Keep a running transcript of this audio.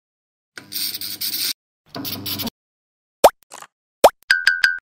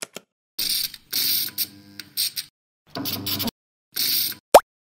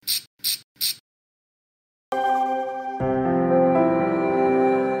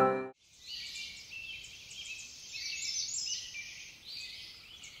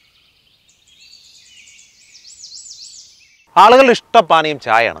ആളുകളുടെ ഇഷ്ടപാനീയം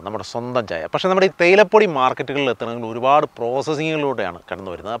ചായയാണ്, നമ്മുടെ സ്വന്തം ചായ. പക്ഷേ നമ്മുടെ ഈ തേയിലപ്പൊടി മാർക്കറ്റുകളിൽ എത്തണമെങ്കിൽ ഒരുപാട് പ്രോസസ്സിങ്ങിലൂടെയാണ്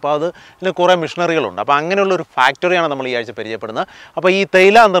കടന്നു വരുന്നത്. അപ്പോൾ ഇതിന് കുറേ മിഷനറികളുണ്ട്. അപ്പോൾ അങ്ങനെയുള്ള ഒരു ഫാക്ടറിയാണ് നമ്മൾ ഈ ആഴ്ച പരിചയപ്പെടുന്നത്. അപ്പോൾ ഈ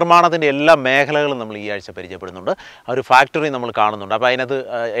തേയില നിർമ്മാണത്തിൻ്റെ എല്ലാ മേഖലകളും നമ്മൾ ഈ ആഴ്ച പരിചയപ്പെടുന്നുണ്ട്. ആ ഒരു ഫാക്ടറി നമ്മൾ കാണുന്നുണ്ട്. അപ്പോൾ അതിനകത്ത്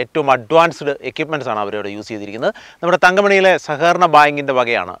ഏറ്റവും അഡ്വാൻസ്ഡ് എക്യുപ്മെൻറ്റ്സ് ആണ് അവരവിടെ യൂസ് ചെയ്തിരിക്കുന്നത്. നമ്മുടെ തങ്കമണിയിലെ സഹകരണ ബാങ്കിൻ്റെ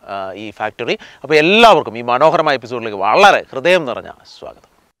വകയാണ് ഈ ഫാക്ടറി. അപ്പോൾ എല്ലാവർക്കും ഈ മനോഹരമായ എപ്പിസോഡിലേക്ക് വളരെ ഹൃദയം നിറഞ്ഞ സ്വാഗതം.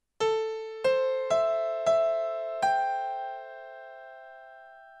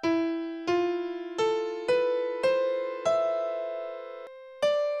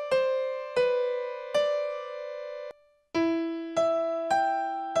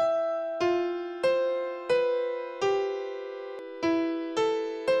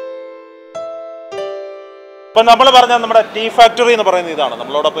 ഇപ്പം നമ്മൾ പറഞ്ഞ നമ്മുടെ ടീ ഫാക്ടറി എന്ന് പറയുന്ന ഇതാണ്.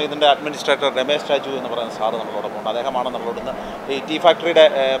 നമ്മളോടൊപ്പം ഇതിൻ്റെ അഡ്മിനിസ്ട്രേറ്റർ രമേശ് രാജു എന്ന് പറയുന്ന സാറ് നമ്മളോടൊപ്പം ഉണ്ട്. അദ്ദേഹമാണ് നമ്മളോട് ഇന്ന് ഈ ടീ ഫാക്ടറിയുടെ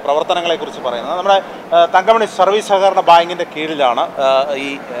പ്രവർത്തനങ്ങളെക്കുറിച്ച് പറയുന്നത്. നമ്മുടെ തങ്കമണി സർവീസ് സഹകരണ ബാങ്കിൻ്റെ കീഴിലാണ് ഈ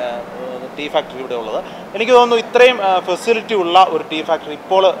ടീ ഫാക്ടറി ഇവിടെ ഉള്ളത്. എനിക്ക് തോന്നുന്നു ഇത്രയും ഫെസിലിറ്റി ഉള്ള ഒരു ടീ ഫാക്ടറി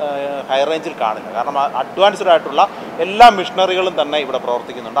ഇപ്പോൾ ഹൈ റേഞ്ചിൽ കാണില്ല. കാരണം അഡ്വാൻസ്ഡ് ആയിട്ടുള്ള എല്ലാ മിഷനറികളും തന്നെ ഇവിടെ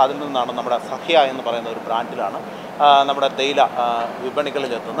പ്രവർത്തിക്കുന്നുണ്ട്. അതിൽ നിന്നാണ് നമ്മുടെ സഹ്യ എന്ന് പറയുന്ന ഒരു ബ്രാൻഡിലാണ് നമ്മുടെ തേയില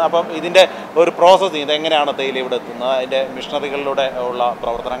വിപണികളിൽ എത്തുന്നത്. അപ്പം ഇതിൻ്റെ ഒരു പ്രോസസ്സിങ്, ഇതെങ്ങനെയാണ് തേയില ഇവിടെ എത്തുന്നത്, അതിൻ്റെ മിഷനറികളിലൂടെ ഉള്ള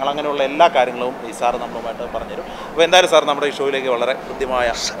പ്രവർത്തനങ്ങൾ, അങ്ങനെയുള്ള എല്ലാ കാര്യങ്ങളും ഈ സാറ് നമ്മളുമായിട്ട് പറഞ്ഞുതരും. അപ്പോൾ എന്തായാലും സാർ നമ്മുടെ ഈ ഷോയിലേക്ക് വളരെ കൃത്യമായ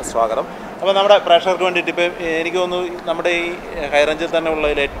സ്വാഗതം. അപ്പോൾ നമ്മുടെ പ്രേക്ഷകർക്ക് വേണ്ടിയിട്ട് ഇപ്പോൾ എനിക്ക് തോന്നുന്നു നമ്മുടെ ഈ ഹൈ റേഞ്ചിൽ തന്നെ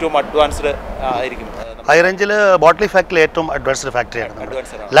ഉള്ളതിൽ ഏറ്റവും അഡ്വാൻസ്ഡ് ആയിരിക്കും. ഹൈ റേഞ്ചിൽ ബോട്ടിൽ ഫാക്ടറി ഏറ്റവും അഡ്വാൻസ്ഡ് ഫാക്ടറിയാണ്,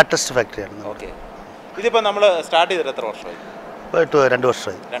 ലേറ്റസ്റ്റ് ഫാക്ടറിയാണ്. ഓക്കെ, ഇതിപ്പോൾ നമ്മൾ സ്റ്റാർട്ട് ചെയ്തിട്ട് എത്ര വർഷമായി? 2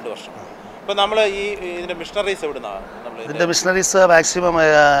 വർഷമായി. 2 വർഷം. ഇപ്പോൾ നമ്മൾ ഇതിൻ്റെ മിഷനറീസ് എവിടുന്നാണ്? ഇതിൻ്റെ മിഷനറീസ് മാക്സിമം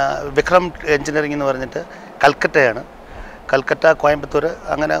വിക്രം എഞ്ചിനീയറിംഗ് എന്ന് പറഞ്ഞിട്ട് കൽക്കട്ടയാണ്. കൽക്കട്ട, കോയമ്പത്തൂർ,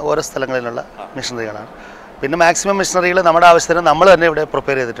 അങ്ങനെ ഓരോ സ്ഥലങ്ങളിലുള്ള മിഷനറികളാണ്. പിന്നെ മാക്സിമം മിഷനറികൾ നമ്മുടെ ആവശ്യത്തിന് നമ്മൾ തന്നെ ഇവിടെ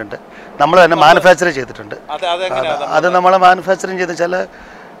പ്രിപ്പയർ ചെയ്തിട്ടുണ്ട്, നമ്മൾ തന്നെ മാനുഫാക്ചർ ചെയ്തിട്ടുണ്ട്. അത് നമ്മൾ മാനുഫാക്ചറിങ് ചെയ്തെന്ന് വെച്ചാൽ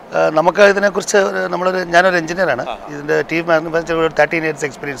നമുക്ക് ഇതിനെക്കുറിച്ച് ഞാനൊരു എഞ്ചിനീയറാണ്. ഇതിൻ്റെ ടീം മാനുഫാക്ചർ 13 years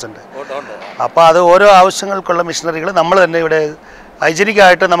എക്സ്പീരിയൻസ് ഉണ്ട്. അപ്പോൾ അത് ഓരോ ആവശ്യങ്ങൾക്കുള്ള മിഷനറികൾ നമ്മൾ തന്നെ ഇവിടെ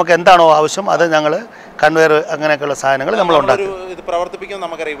ഹൈജീനിക്കായിട്ട് നമുക്ക് എന്താണോ ആവശ്യം അത് ഞങ്ങൾ കൺവെയർ അങ്ങനെയൊക്കെയുള്ള സാധനങ്ങൾ നമ്മൾ ഉണ്ടാക്കും.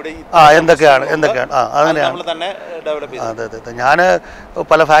 എന്തൊക്കെയാണ് അങ്ങനെയാണ്. അതെ അതെ, ഞാൻ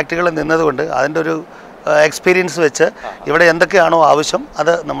പല ഫാക്ടറികളിൽ നിന്നതുകൊണ്ട് അതിൻ്റെ ഒരു എക്സ്പീരിയൻസ് വെച്ച് ഇവിടെ എന്തൊക്കെയാണോ ആവശ്യം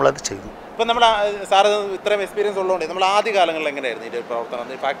അത് നമ്മളത് ചെയ്തു.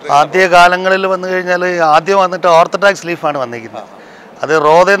 ആദ്യ കാലങ്ങളിൽ വന്നു കഴിഞ്ഞാൽ ആദ്യം വന്നിട്ട് ഓർത്തഡോക്സ് ലീഫാണ് വന്നിരിക്കുന്നത്. അത്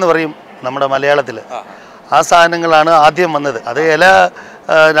റോദ എന്ന് പറയും നമ്മുടെ മലയാളത്തിൽ. ആ സാധനങ്ങളാണ് ആദ്യം വന്നത്. അത് ഇല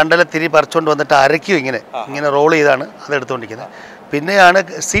 2 ഇല തിരി പറിച്ചുകൊണ്ട് വന്നിട്ട് അരയ്ക്കും, ഇങ്ങനെ റോൾ ചെയ്താണ് അത് എടുത്തുകൊണ്ടിരിക്കുന്നത്. പിന്നെയാണ്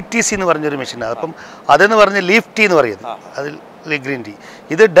CTC എന്ന് പറഞ്ഞൊരു മെഷീൻ. അപ്പം അതെന്ന് പറഞ്ഞ് ലീഫ് ടീ എന്ന് പറയുന്നത്, അതിൽ ഗ്രീൻ ടീ.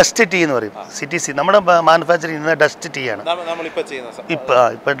 ഇത് ഡസ്റ്റ് ടീ എന്ന് പറയും. CTC നമ്മുടെ മാനുഫാക്ചറിങ് ചെയ്യുന്ന ഡസ്റ്റ് ടീ ആണ്.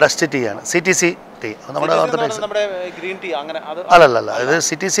 ഇപ്പം ഡസ്റ്റ് ടീ ആണ് CTC ടീ. നമ്മുടെ അല്ലല്ല, ഇത്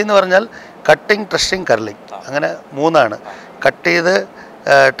CTC എന്ന് പറഞ്ഞാൽ കട്ടിങ്, ട്രസ്റ്റിങ്, കർലിങ്, അങ്ങനെ 3 കട്ട് ചെയ്ത്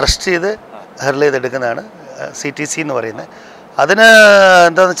ട്രസ്റ്റ് ചെയ്ത് ഹെർൽ ചെയ്തെടുക്കുന്നതാണ് CTC എന്ന് പറയുന്നത്. അതിന്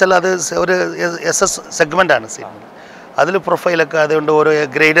എന്താണെന്ന് വെച്ചാൽ അത് ഒരു SS സെഗ്മെൻ്റാണ് സെഗ്മെൻറ്റ്. അതിൽ പ്രൊഫൈലൊക്കെ അതുകൊണ്ട് ഓരോ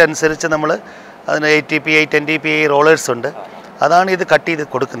ഗ്രേഡ് അനുസരിച്ച് നമ്മൾ അതിന് 8TPI 10TPI റോളേഴ്സ് ഉണ്ട്. അതാണ് ഇത് കട്ട് ചെയ്ത്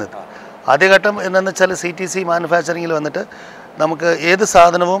കൊടുക്കുന്നത്. ആദ്യഘട്ടം എന്താണെന്ന് വെച്ചാൽ CTC മാനുഫാക്ചറിങ്ങിൽ വന്നിട്ട് നമുക്ക് ഏത്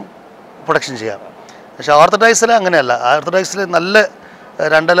സാധനവും പ്രൊഡക്ഷൻ ചെയ്യാം. പക്ഷേ ഓർത്തഡോക്സിൽ അങ്ങനെയല്ല. ഓർത്തഡോക്സിൽ നല്ല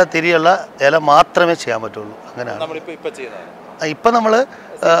 2 ഇല തിരിയുള്ള ഇല മാത്രമേ ചെയ്യാൻ പറ്റുള്ളൂ. അങ്ങനെയാണ് ഇപ്പം നമ്മൾ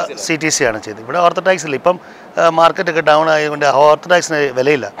CTC ആണ് ചെയ്തത്. ഇവിടെ ഓർത്തഡോക്സിൽ ഇപ്പം മാർക്കറ്റൊക്കെ ഡൗൺ ആയതുകൊണ്ട് ഓർത്തഡോക്സിന്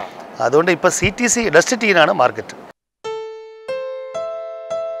വിലയില്ല. അതുകൊണ്ട് ഇപ്പം CTC ഡസ്റ്റ് ടീനാണ് മാർക്കറ്റ്.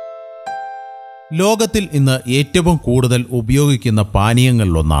 ലോകത്തിൽ ഇന്ന് ഏറ്റവും കൂടുതൽ ഉപയോഗിക്കുന്ന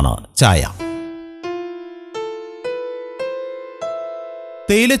പാനീയങ്ങളിലൊന്നാണ് ചായ.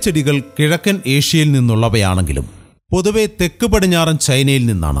 തേയിലച്ചെടികൾ കിഴക്കൻ ഏഷ്യയിൽ നിന്നുള്ളവയാണെങ്കിലും പൊതുവെ തെക്ക് പടിഞ്ഞാറൻ ചൈനയിൽ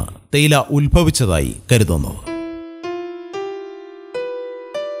നിന്നാണ് തേയില ഉത്ഭവിച്ചതായി കരുതുന്നത്.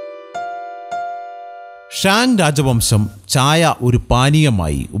 ഷാങ് രാജവംശം ചായ ഒരു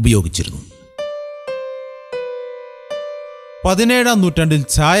പാനീയമായി ഉപയോഗിച്ചിരുന്നു. 17-ാം നൂറ്റാണ്ടിൽ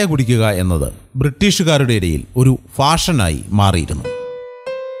ചായ കുടിക്കുക എന്നത് ബ്രിട്ടീഷുകാരുടെ ഇടയിൽ ഒരു ഫാഷനായി മാറിയിരുന്നു.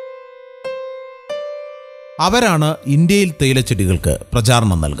 അവരാണ് ഇന്ത്യയിൽ തേയിലച്ചെടികൾക്ക്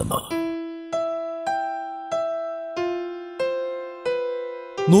പ്രചാരണം നൽകുന്നത്.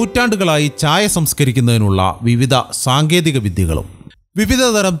 നൂറ്റാണ്ടുകളായി ചായ സംസ്കരിക്കുന്നതിനുള്ള വിവിധ സാങ്കേതിക വിദ്യകളും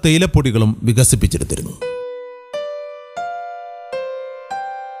വിവിധതരം തേയിലപ്പൊടികളും വികസിപ്പിച്ചെടുത്തിരുന്നു.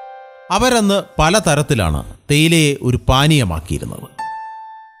 അവരന്ന് പലതരത്തിലാണ് തേയിലയെ ഒരു പാനീയമാക്കിയിരുന്നത്.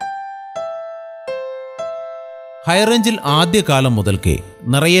 ഹൈറേഞ്ചിൽ ആദ്യകാലം മുതൽക്കേ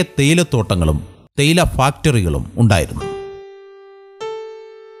നിറയെ തേയിലത്തോട്ടങ്ങളും തേയില ഫാക്ടറികളും ഉണ്ടായിരുന്നു.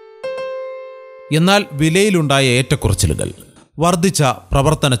 എന്നാൽ വിലയിലുണ്ടായ ഏറ്റക്കുറച്ചിലുകൾ വർദ്ധിച്ച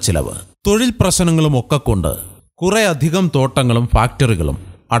പ്രവർത്തന ചിലവ്, തൊഴിൽ പ്രശ്നങ്ങളും ഒക്കെ കൊണ്ട് കുറെ അധികം തോട്ടങ്ങളും ഫാക്ടറികളും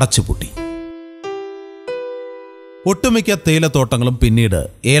അടച്ചുപൂട്ടി. ഒട്ടുമിക്ക തേയിലത്തോട്ടങ്ങളും പിന്നീട്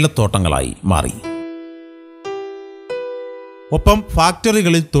ഏലത്തോട്ടങ്ങളായി മാറി. ഒപ്പം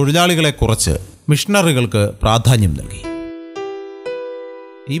ഫാക്ടറികളിൽ തൊഴിലാളികളെ കുറച്ച് മിഷണറികൾക്ക് പ്രാധാന്യം നൽകി.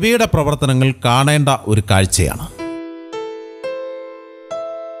 ഇവയുടെ പ്രവർത്തനങ്ങൾ കാണേണ്ട ഒരു കാഴ്ചയാണ്.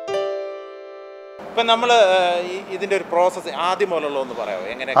 ഇപ്പം നമ്മൾ ഇതിൻ്റെ ഒരു പ്രോസസ്സ് ആദ്യം മുതലുള്ള ഒന്ന് പറയാമോ?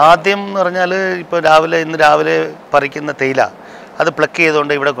 എങ്ങനെ? ആദ്യം എന്ന് പറഞ്ഞാൽ ഇപ്പോൾ ഇന്ന് രാവിലെ പറിക്കുന്ന തേയില അത് പ്ലക്ക്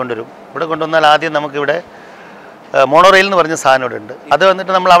ചെയ്തുകൊണ്ട് ഇവിടെ കൊണ്ടുവരും. ഇവിടെ കൊണ്ടുവന്നാൽ ആദ്യം നമുക്കിവിടെ മോണോറെയിൽ എന്ന് പറഞ്ഞ സാധനം ഇവിടെ ഉണ്ട്. അത്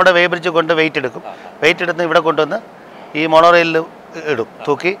വന്നിട്ട് നമ്മൾ അവിടെ വേബ്രിഡ്ജ് കൊണ്ട് വെയിറ്റ് എടുക്കും. വെയിറ്റ് എടുത്ത് ഇവിടെ കൊണ്ടുവന്ന് ഈ മോണോറെയിലിൽ ഇടും,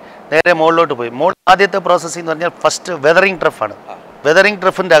 തൂക്കി നേരെ മുകളിലോട്ട് പോയി. ആദ്യത്തെ പ്രോസസ്സിംഗ് എന്ന് പറഞ്ഞാൽ ഫസ്റ്റ് വെതറിങ് ട്രഫാണ്. വെതറിങ്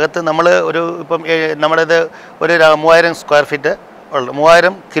ട്രഫിൻ്റെ അകത്ത് നമ്മൾ ഇപ്പം നമ്മുടേത് ഒരു 3000 സ്ക്വയർ ഫീറ്റ്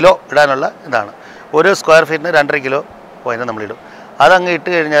 3000 കിലോ ഇടാനുള്ള ഇതാണ്. ഒരു സ്ക്വയർ ഫീറ്റിന് 2.5 കിലോ പോയിന്റ് നമ്മളിടും. അതങ്ങ് ഇട്ട്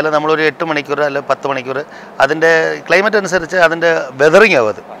കഴിഞ്ഞാൽ നമ്മളൊരു 8 മണിക്കൂർ അല്ലെങ്കിൽ 10 മണിക്കൂർ അതിൻ്റെ ക്ലൈമറ്റ് അനുസരിച്ച് അതിൻ്റെ വെതറിങ് ആവും.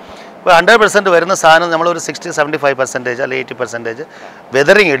 അത് ഇപ്പോൾ 100% വരുന്ന സാധനം നമ്മളൊരു 60-75% അല്ലെങ്കിൽ 80%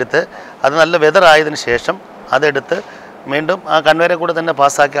 വെതറിങ് എടുത്ത് അത് നല്ല വെതർ ആയതിനു ശേഷം അതെടുത്ത് വീണ്ടും ആ കൺവേയറെ കൂടെ തന്നെ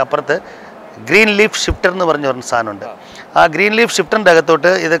പാസ്സാക്കി അപ്പുറത്ത് ഗ്രീൻ ലീഫ് ഷിഫ്റ്റർ എന്ന് പറഞ്ഞ ഒരു സാധനമുണ്ട്. ആ ഗ്രീൻ ലീഫ് ഷിഫ്റ്ററിൻ്റെ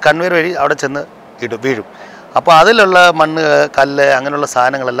അകത്തോട്ട് ഇത് കൺവേയർ വഴി അവിടെ ചെന്ന് വീഴും. അപ്പോൾ അതിലുള്ള മണ്ണ്, കല്ല്, അങ്ങനെയുള്ള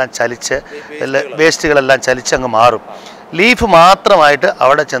സാധനങ്ങളെല്ലാം ചലിച്ച് വേസ്റ്റുകളെല്ലാം ചലിച്ച് അങ്ങ് മാറും. ലീഫ് മാത്രമായിട്ട്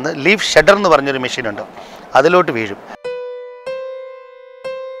അവിടെ ചെന്ന് ലീഫ് ഷെഡർ എന്ന് പറഞ്ഞൊരു മെഷീനുണ്ട്, അതിലോട്ട് വീഴും.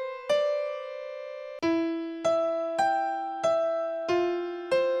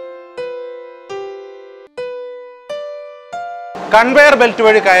 കൺവെയർ ബെൽറ്റ്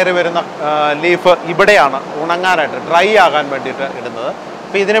വഴി കയറി വരുന്ന ലീഫ് ഇവിടെയാണ് ഉണങ്ങാനായിട്ട്, ഡ്രൈ ആകാൻ വേണ്ടിയിട്ട് ഇടുന്നത്.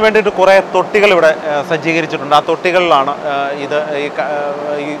 അപ്പോൾ ഇതിന് വേണ്ടിയിട്ട് കുറേ തൊട്ടികൾ ഇവിടെ സജ്ജീകരിച്ചിട്ടുണ്ട്. ആ തൊട്ടികളിലാണ് ഈ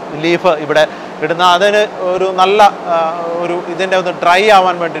ലീഫ് ഇവിടെ ഇടുന്നത്. അതിന് ഒരു നല്ല ഇതിൻ്റെ ഒന്ന് ഡ്രൈ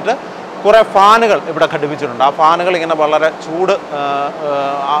ആവാൻ വേണ്ടിയിട്ട് കുറേ ഫാനുകൾ ഇവിടെ ഘടിപ്പിച്ചിട്ടുണ്ട്. ആ ഫാനുകൾ ഇങ്ങനെ വളരെ ചൂട്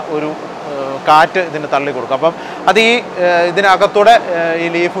ഒരു കാറ്റ് ഇതിന് തള്ളി കൊടുക്കും. അപ്പം അത് ഇതിനകത്തൂടെ ഈ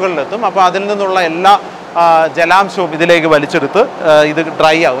ലീഫുകളിലെത്തും. അപ്പോൾ അതിൽ നിന്നുള്ള എല്ലാ ജലാംശവും ഇതിലേക്ക് വലിച്ചെടുത്ത് ഇത്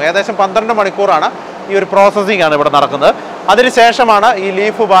ഡ്രൈ ആകും. ഏകദേശം 12 മണിക്കൂറാണ് ഈ ഒരു പ്രോസസ്സിംഗ് ആണ് ഇവിടെ നടക്കുന്നത്. അതിനുശേഷമാണ് ഈ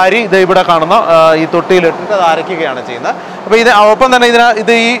ലീഫ് വാരി ഇത് ഇവിടെ കാണുന്ന ഈ തൊട്ടിയിലിട്ടിട്ട് അത് അരയ്ക്കുകയാണ് ചെയ്യുന്നത്. അപ്പോൾ ഒപ്പം തന്നെ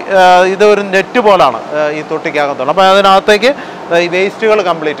ഇതൊരു നെറ്റ് പോലാണ് ഈ തൊട്ടിക്കകത്തുള്ളത്. അപ്പോൾ അതിനകത്തേക്ക് ഈ വേസ്റ്റുകൾ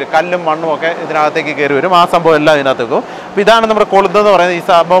കംപ്ലീറ്റ്, കല്ലും മണ്ണും ഒക്കെ ഇതിനകത്തേക്ക് കയറി വരും. ആ സംഭവം എല്ലാം ഇതിനകത്തേക്ക് പോകും. അപ്പോൾ ഇതാണ് നമ്മുടെ കൊളുന്തെന്ന് പറയുന്നത്. ഈ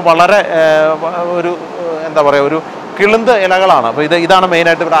സംഭവം വളരെ ഒരു എന്താ പറയുക, ഒരു കിളുന്ത് ഇലകളാണ്. അപ്പോൾ ഇതാണ്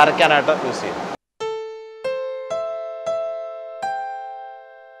മെയിനായിട്ട് ഇവിടെ അരയ്ക്കാനായിട്ട് യൂസ് ചെയ്യുന്നത്.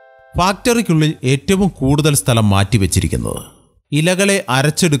 ഫാക്ടറിക്കുള്ളിൽ ഏറ്റവും കൂടുതൽ സ്ഥലം മാറ്റിവെച്ചിരിക്കുന്നത് ഇലകളെ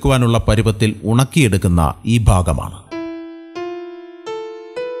അരച്ചെടുക്കുവാനുള്ള പരുവത്തിൽ ഉണക്കിയെടുക്കുന്ന ഈ ഭാഗമാണ്.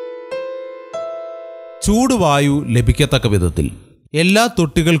 ചൂടുവായു ലഭിക്കത്തക്ക വിധത്തിൽ എല്ലാ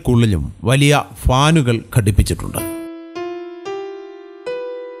തൊട്ടികൾക്കുള്ളിലും വലിയ ഫാനുകൾ ഘടിപ്പിച്ചിട്ടുണ്ട്.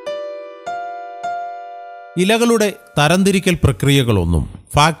 ഇലകളുടെ തരംതിരിക്കൽ പ്രക്രിയകളൊന്നും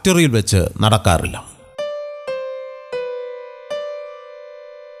ഫാക്ടറിയിൽ വെച്ച് നടക്കാറില്ല.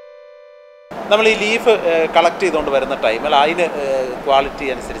 നമ്മൾ ഈ ലീഫ് കളക്ട് ചെയ്തുകൊണ്ട് വരുന്ന ടൈമിൽ അതിന് ക്വാളിറ്റി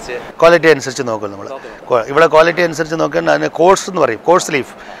അനുസരിച്ച് നോക്കും നമ്മൾ. ഇവിടെ ക്വാളിറ്റി അനുസരിച്ച് നോക്കിയാൽ അതിന് കോഴ്സ് എന്ന് പറയും, കോഴ്സ്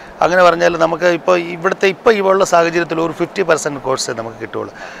ലീഫ്. അങ്ങനെ പറഞ്ഞാൽ നമുക്ക് ഇപ്പോൾ ഉള്ള സാഹചര്യത്തിൽ ഒരു 50% കോഴ്സ് നമുക്ക്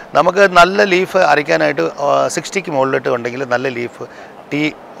കിട്ടുള്ളൂ. നമുക്ക് നല്ല ലീഫ് അരയ്ക്കാനായിട്ട് 60ക്ക് മുകളിലിട്ട് ഉണ്ടെങ്കിൽ നല്ല ലീഫ് ടീ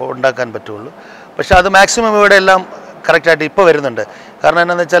ഉണ്ടാക്കാൻ പറ്റുള്ളൂ. പക്ഷേ അത് മാക്സിമം ഇവിടെ എല്ലാം കറക്റ്റായിട്ട് ഇപ്പോൾ വരുന്നുണ്ട്. കാരണം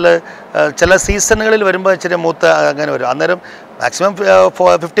എന്താണെന്ന് വെച്ചാൽ ചില സീസണുകളിൽ വരുമ്പോൾ ഇച്ചിരി മൂത്ത അങ്ങനെ വരും. അന്നേരം മാക്സിമം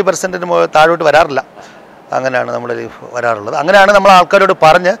 50% താഴോട്ട് വരാറില്ല. അങ്ങനെയാണ് നമ്മുടെ ലീഫ് വരാറുള്ളത്. അങ്ങനെയാണ് നമ്മൾ ആൾക്കാരോട്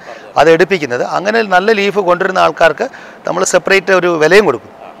പറഞ്ഞ് അത് എടുപ്പിക്കുന്നത്. അങ്ങനെ നല്ല ലീഫ് കൊണ്ടുവരുന്ന ആൾക്കാർക്ക് നമ്മൾ സെപ്പറേറ്റ് ഒരു വിലയും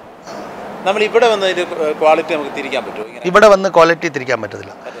കൊടുക്കും. നമ്മൾ ഇവിടെ വന്ന് ക്വാളിറ്റി നമുക്ക് തിരിക്കാൻ പറ്റുമോ? ഇവിടെ വന്ന് ക്വാളിറ്റി തിരിക്കാൻ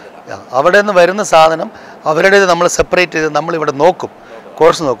പറ്റത്തില്ല. അവിടെ നിന്ന് വരുന്ന സാധനം അവരുടേത് നമ്മൾ സെപ്പറേറ്റ് ചെയ്ത് നമ്മളിവിടെ നോക്കും,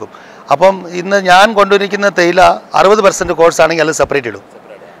 കോഴ്സ് നോക്കും. അപ്പം ഇന്ന് ഞാൻ കൊണ്ടുവരിക്കുന്ന തേയില 60% കോഴ്സ് ആണെങ്കിൽ അത് സെപ്പറേറ്റ്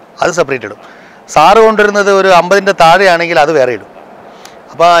ഇടും. സാറ് കൊണ്ടുവരുന്നത് ഒരു 50ൻ്റെ താഴെയാണെങ്കിൽ അത് വേറെ ഇടും.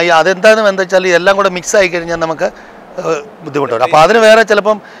 അപ്പോൾ അതെന്താണെന്ന് വെച്ചാൽ ഇതെല്ലാം കൂടെ മിക്സ് ആയി കഴിഞ്ഞാൽ നമുക്ക് ബുദ്ധിമുട്ടുണ്ട്. അപ്പോൾ അതിന് വേറെ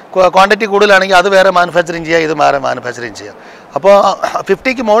ചിലപ്പം ക്വാണ്ടിറ്റി കൂടുതലാണെങ്കിൽ അത് വേറെ മാനുഫാക്ചറിങ് ചെയ്യാം, ഇത് വേറെ മാനുഫാക്ചറിങ് ചെയ്യാം. അപ്പോൾ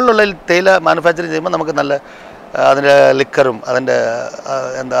 50ക്ക് മുകളിലുള്ള തേയില മാനുഫാക്ചറിങ് ചെയ്യുമ്പോൾ നമുക്ക് നല്ല അതിൻ്റെ ലിക്കറും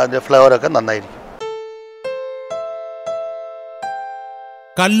അതിൻ്റെ ഫ്ലേവറൊക്കെ നന്നായിരിക്കും.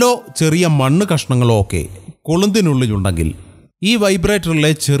 കല്ലോ ചെറിയ മണ്ണ് കഷ്ണങ്ങളോ ഒക്കെ കൊളുന്തിനുള്ളിലുണ്ടെങ്കിൽ ഈ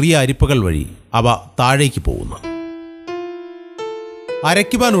വൈബ്രേറ്ററിലെ ചെറിയ അരിപ്പകൾ വഴി അവ താഴേക്ക് പോകുന്നു.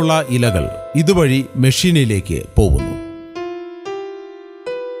 അരയ്ക്കുവാനുള്ള ഇലകൾ ഇതുവഴി മെഷീനിലേക്ക് പോകുന്നു.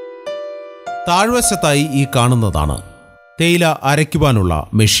 താഴ്വശത്തായി ഈ കാണുന്നതാണ് തേയില അരയ്ക്കുവാനുള്ള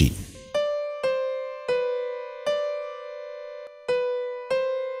മെഷീൻ.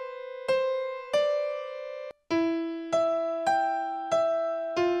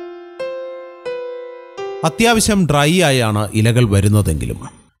 അത്യാവശ്യം ഡ്രൈ ആയാണ് ഇലകൾ വരുന്നതെങ്കിലും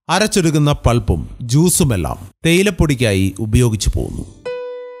അരച്ചെടുക്കുന്ന പൾപ്പും ജ്യൂസുമെല്ലാം തേയിലപ്പൊടിക്കായി ഉപയോഗിച്ചു പോകുന്നു.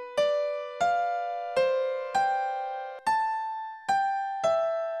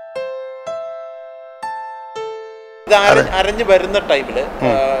 അരഞ്ഞു വരുന്ന ടൈമിൽ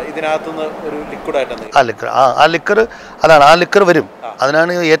ഇതിനകത്തുനിന്ന് ഒരു ലിക്വിഡായിട്ട് ആ ലിക്കർ വരും.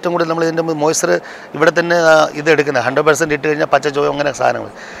 അതിനാണ് ഏറ്റവും കൂടുതൽ നമ്മൾ ഇതിൻ്റെ മോയ്സ്ചർ ഇവിടെ തന്നെ ഇത് എടുക്കുന്നത്. 100% ഇട്ട് കഴിഞ്ഞാൽ പച്ച ചോയ അങ്ങനെ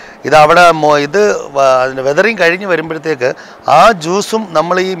സാധനങ്ങൾ. ഇത് അവിടെ അതിൻ്റെ വെതറിങ് കഴിഞ്ഞ് വരുമ്പോഴത്തേക്ക് ആ ജ്യൂസും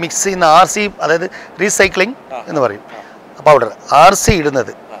നമ്മൾ ഈ മിക്സ് ചെയ്യുന്ന RC, അതായത് റീസൈക്ലിംഗ് എന്ന് പറയും പൗഡർ, RC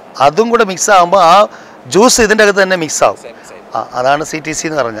ഇടുന്നത് അതും കൂടെ മിക്സ് ആകുമ്പോൾ ആ ജ്യൂസ് ഇതിൻ്റെ അകത്ത് തന്നെ മിക്സ് ആവും. അതാണ് CTC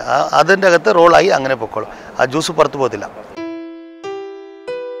എന്ന് പറഞ്ഞത്. അതിൻ്റെ അകത്ത് റോളായി അങ്ങനെ പൊക്കോളും, ആ ജ്യൂസ് പുറത്തു പോകത്തില്ല.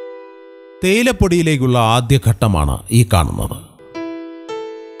 തേയിലപ്പൊടിയിലേക്കുള്ള ആദ്യ ഘട്ടമാണ് ഈ കാണുന്നത്.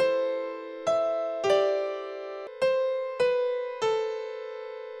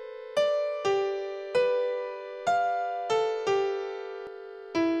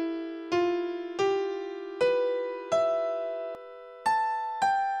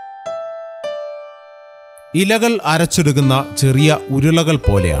 ഇലകൾ അരച്ചെടുക്കുന്ന ചെറിയ ഉരുളകൾ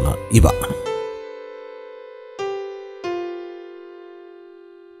പോലെയാണ് ഇവ.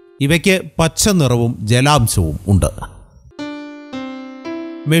 ഇവയ്ക്ക് പച്ച നിറവും ജലാംശവും ഉണ്ട്.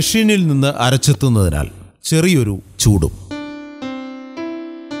 മെഷീനിൽ നിന്ന് അരച്ചെത്തുന്നതിനാൽ ചെറിയൊരു ചൂടും.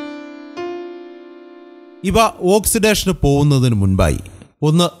 ഇവ ഓക്സിഡേഷന് പോകുന്നതിന് മുൻപായി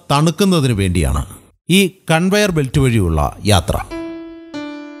ഒന്ന് തണുക്കുന്നതിന് വേണ്ടിയാണ് ഈ കൺവെയർ ബെൽറ്റ് വഴിയുള്ള യാത്ര.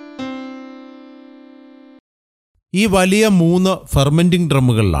 ഈ വലിയ 3 ഫെർമെന്റിംഗ്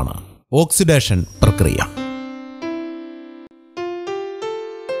ഡ്രമ്മുകളിലാണ് ഓക്സിഡേഷൻ പ്രക്രിയ.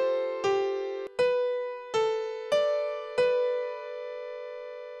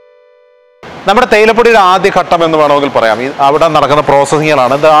 നമ്മുടെ തേയിലപ്പൊടിയുടെ ആദ്യ ഘട്ടം എന്ന് വേണമെങ്കിൽ പറയാം. അവിടെ നടക്കുന്ന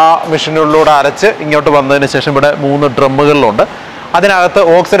പ്രോസസ്സിങ്ങുകളാണ്. ഇത് ആ മെഷീനുകളിലൂടെ അരച്ച് ഇങ്ങോട്ട് വന്നതിന് ശേഷം ഇവിടെ 3 ഡ്രമ്മുകളിലുണ്ട്. അതിനകത്ത്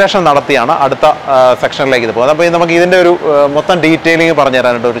ഓക്സിഡേഷൻ നടത്തിയാണ് അടുത്ത സെക്ഷനിലേക്ക് ഇത് പോകുന്നത്. അപ്പോൾ നമുക്ക് ഇതിൻ്റെ ഒരു മൊത്തം ഡീറ്റെയിലിംഗ് പറഞ്ഞു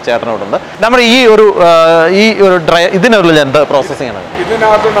തരാനായിട്ട് ഒരു ചേട്ടനോടുണ്ട്. നമ്മുടെ ഈ ഒരു ഇതിനുള്ള എന്ത് പ്രോസസ്സിംഗ് ആണ്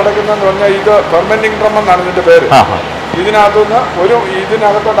ഇതിനകത്ത് നടക്കുന്നതെന്ന് പറഞ്ഞാൽ, ഇത് ഫെർമെന്റിംഗ് ഡ്രം എന്നാണ് ഇതിന്റെ പേര്. ഇതിനകത്തുനിന്ന്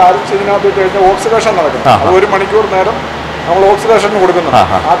ഇതിനകത്തോട്ട് അരച്ച് ഇതിനകത്തോട്ട് കഴിഞ്ഞാൽ ഓക്സിഡേഷൻ നടക്കുന്നു. 1 മണിക്കൂർ നേരം നമ്മൾ ഓക്സിഡേഷൻ കൊടുക്കുന്നത്.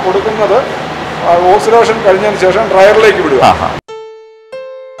 ആ കൊടുക്കുന്നത് ഓക്സിഡേഷൻ കഴിഞ്ഞതിന് ശേഷം ഡ്രയറിലേക്ക് വിടുക.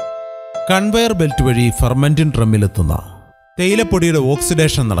 കൺവെയർ ബെൽറ്റ് വഴി ഫെർമെന്റിംഗ് ഡ്രമ്മിലെത്തുന്ന തേയിലപ്പൊടിയുടെ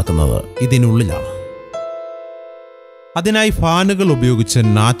ഓക്സിഡേഷൻ നടക്കുന്നത് ഇതിനുള്ളിലാണ്. അതിനായി ഫാനുകൾ ഉപയോഗിച്ച്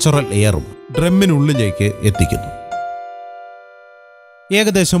നാച്ചുറൽ എയറും ഡ്രമ്മിനുള്ളിലേക്ക് എത്തിക്കുന്നു.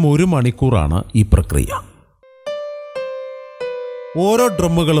 ഏകദേശം 1 മണിക്കൂറാണ് ഈ പ്രക്രിയ. ഓരോ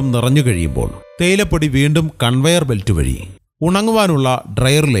ഡ്രമ്മുകളും നിറഞ്ഞു കഴിയുമ്പോൾ തേയിലപ്പൊടി വീണ്ടും കൺവെയർ ബെൽറ്റ് വഴി ഉണങ്ങുവാനുള്ള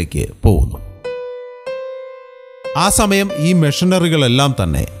ഡ്രയറിലേക്ക് പോകുന്നു. ആ സമയം ഈ മെഷീനറികളെല്ലാം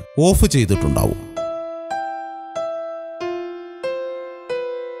തന്നെ ഓഫ് ചെയ്തിട്ടുണ്ടാവും.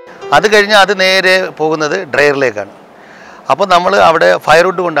 അത് കഴിഞ്ഞ് അത് നേരെ പോകുന്നത് ഡ്രയറിലേക്കാണ്. അപ്പോൾ നമ്മൾ അവിടെ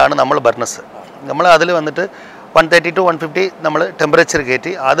ഫയർവുഡ് കൊണ്ടാണ് നമ്മൾ ബർണസ്. നമ്മൾ അതിൽ വന്നിട്ട് 130 to 150 നമ്മൾ ടെമ്പറേച്ചർ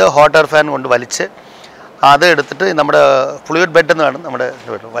കയറ്റി അത് ഹോട്ട് എയർ ഫാൻ കൊണ്ട് വലിച്ച് അത് എടുത്തിട്ട് നമ്മുടെ ഫ്ലൂയിഡ് ബെഡ് എന്നാണ് നമ്മുടെ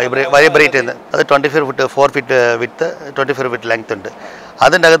വൈബ്രേറ്റ് ചെയ്യുന്നത്. അത് 24 ഫീറ്റ് 4 ഫീറ്റ് വിത്ത് 24 ഫീറ്റ് ലെങ്ത് ഉണ്ട്.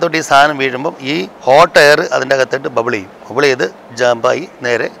 അതിൻ്റെ അകത്തോട്ട് ഈ സാധനം വീഴുമ്പം ഈ ഹോട്ട് എയർ അതിൻ്റെ അകത്തോട്ട് ബബിൾ ചെയ്യും. ബബിൾ ചെയ്ത് ജമ്പായി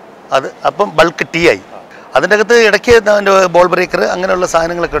നേരെ അത് അപ്പം ബൾക്ക് ടീ ആയി. അതിൻ്റെ അകത്ത് ഇടയ്ക്ക് അതിൻ്റെ ബോൾ ബ്രേക്കർ അങ്ങനെയുള്ള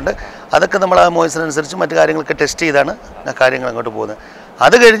സാധനങ്ങളൊക്കെ ഉണ്ട്. അതൊക്കെ നമ്മൾ ആ മോയ്സ്ചറിനനുസരിച്ച് മറ്റു കാര്യങ്ങളൊക്കെ ടെസ്റ്റ് ചെയ്താണ് കാര്യങ്ങൾ അങ്ങോട്ട് പോകുന്നത്.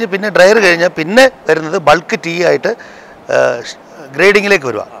 അത് കഴിഞ്ഞ് പിന്നെ ഡ്രയർ കഴിഞ്ഞാൽ പിന്നെ വരുന്നത് ബൾക്ക് ടീ ആയിട്ട് ഗ്രേഡിങ്ങിലേക്ക്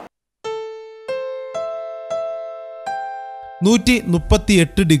വരിക.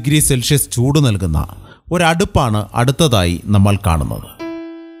 138 ഡിഗ്രി സെൽഷ്യസ് ചൂട് നൽകുന്ന ഒരടുപ്പാണ് അടുത്തതായി നമ്മൾ കാണുന്നത്.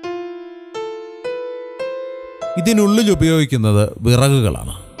 ഇതിനുള്ളിൽ ഉപയോഗിക്കുന്നത്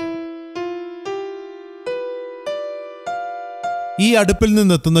വിറകുകളാണ്. ഈ അടുപ്പിൽ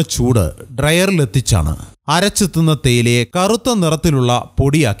നിന്നെത്തുന്ന ചൂട് ഡ്രയറിലെത്തിച്ചാണ് അരച്ചെത്തുന്ന തേയിലയെ കറുത്ത നിറത്തിലുള്ള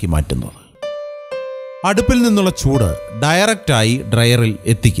പൊടിയാക്കി മാറ്റുന്നത്. അടുപ്പിൽ നിന്നുള്ള ചൂട് ഡയറക്റ്റായി ഡ്രയറിൽ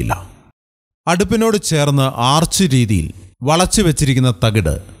എത്തിക്കില്ല. അടുപ്പിനോട് ചേർന്ന് ആർച്ച് രീതിയിൽ വളച്ചു വെച്ചിരിക്കുന്ന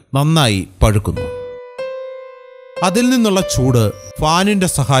തകിട് നന്നായി പഴുക്കുന്നു. അതിൽ നിന്നുള്ള ചൂട് ഫാനിന്റെ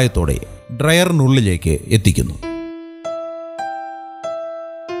സഹായത്തോടെ ഡ്രയറിനുള്ളിലേക്ക് എത്തിക്കുന്നു.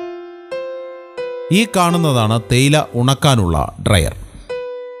 ഈ കാണുന്നതാണ് തേയില ഉണക്കാനുള്ള ഡ്രയർ.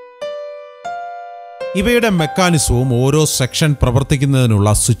 ഇവയുടെ മെക്കാനിസവും ഓരോ സെക്ഷൻ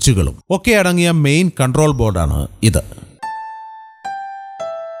പ്രവർത്തിക്കുന്നതിനുള്ള സ്വിച്ചുകളും ഒക്കെ അടങ്ങിയ മെയിൻ കൺട്രോൾ ബോർഡാണ് ഇത്.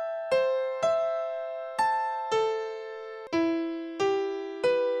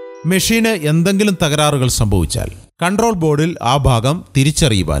 മെഷീന് എന്തെങ്കിലും തകരാറുകൾ സംഭവിച്ചാൽ കൺട്രോൾ ബോർഡിൽ ആ ഭാഗം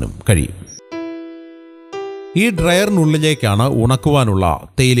തിരിച്ചറിയുവാനും കഴിയും. ഈ ഡ്രയറിനുള്ളിലേക്കാണ് ഉണക്കുവാനുള്ള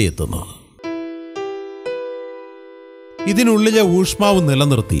തേയില എത്തുന്നത്. ഇതിനുള്ളിലെ ഊഷ്മാവ്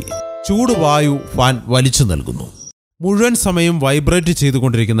നിലനിർത്തി ചൂടുവായു ഫാൻ വലിച്ചു നൽകുന്നു. മുഴുവൻ സമയം വൈബ്രേറ്റ്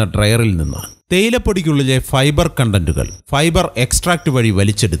ചെയ്തുകൊണ്ടിരിക്കുന്ന ഡ്രയറിൽ നിന്ന് തേയിലപ്പൊടിക്കുള്ളിലെ ഫൈബർ കണ്ടന്റുകൾ ഫൈബർ എക്സ്ട്രാക്ട് വഴി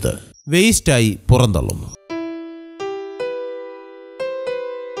വലിച്ചെടുത്ത് വേസ്റ്റായി പുറന്തള്ളുന്നു.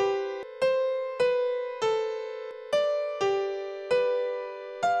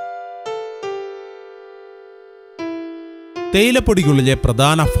 തേയിലപ്പൊടിക്കുള്ളിലെ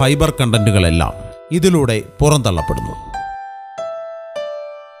പ്രധാന ഫൈബർ കണ്ടന്റുകളെല്ലാം ഇതിലൂടെ പുറന്തള്ളപ്പെടുന്നു.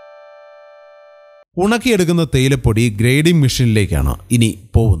 ഉണക്കിയെടുക്കുന്ന തേയിലപ്പൊടി ഗ്രേഡിംഗ് മെഷീനിലേക്കാണ് ഇനി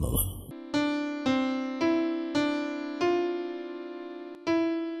പോകുന്നത്.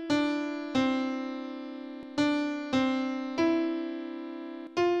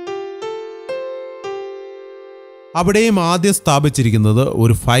 അവിടെയും ആദ്യം സ്ഥാപിച്ചിരിക്കുന്നത്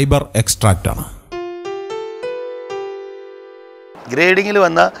ഒരു ഫൈബർ എക്സ്ട്രാക്റ്റാണ്. ഗ്രേഡിങ്ങിൽ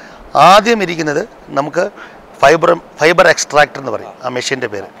വന്ന ആദ്യം ഇരിക്കുന്നത് നമുക്ക് ഫൈബർ എക്സ്ട്രാക്ടർ എന്ന് പറയും ആ മെഷീൻ്റെ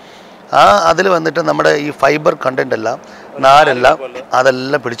പേര്. അതിൽ വന്നിട്ട് നമ്മുടെ ഈ ഫൈബർ കണ്ടൻ്റ് എല്ലാം നാരെല്ലാം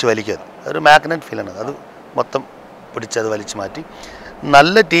അതെല്ലാം പിടിച്ച് വലിക്കുക. ഒരു മാഗ്നറ്റ് ഫീലാണ്. അത് മൊത്തം പിടിച്ച് അത് വലിച്ചു മാറ്റി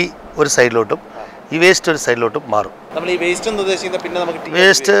നല്ല ടീ ഒരു സൈഡിലോട്ടും ഈ വേസ്റ്റ് ഒരു സൈഡിലോട്ടും മാറും.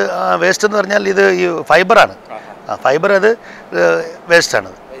 വേസ്റ്റ് എന്ന് പറഞ്ഞാൽ ഇത് ഈ ഫൈബറാണ്. ഫൈബർ അത്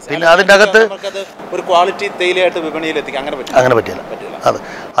വേസ്റ്റാണ്. പിന്നെ അതിൻ്റെ അകത്ത് ഒരു ക്വാളിറ്റി തേയിലയായിട്ട് വിപണിയിൽ എത്തിക്കാൻ അങ്ങനെ പറ്റില്ല.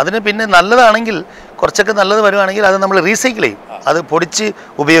 അതിന് പിന്നെ നല്ലതാണെങ്കിൽ കുറച്ചൊക്കെ നല്ലത് വരുവാണെങ്കിൽ അത് നമ്മൾ റീസൈക്കിൾ ചെയ്യും, അത് പൊടിച്ച്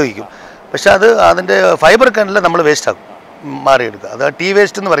ഉപയോഗിക്കും. പക്ഷെ അത് അതിൻ്റെ ഫൈബർ കണ്ടില്ല നമ്മൾ വേസ്റ്റാക്കും, മാറിയെടുക്കുക. അത് ടീ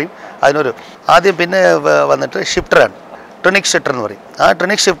വേസ്റ്റ് എന്ന് പറയും അതിനൊരു. ആദ്യം പിന്നെ വന്നിട്ട് ഷിഫ്റ്ററാണ്, ട്രിനിക് ഷിഫ്റ്റർ എന്ന് പറയും. ആ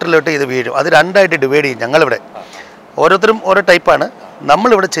ട്രിനിക് ഷിഫ്റ്ററിലോട്ട് ഇത് വീഴും. അത് രണ്ടായിട്ട് ഡിവൈഡ് ചെയ്യും. ഞങ്ങളിവിടെ ഓരോരുത്തരും ഓരോ ടൈപ്പാണ്.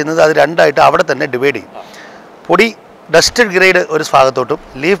 നമ്മളിവിടെ ചെയ്യുന്നത് അത് രണ്ടായിട്ട് അവിടെ തന്നെ ഡിവൈഡ് ചെയ്യും. പൊടി ഡസ്റ്റഡ് ഗ്രേഡ് ഒരു ഭാഗത്തോട്ടും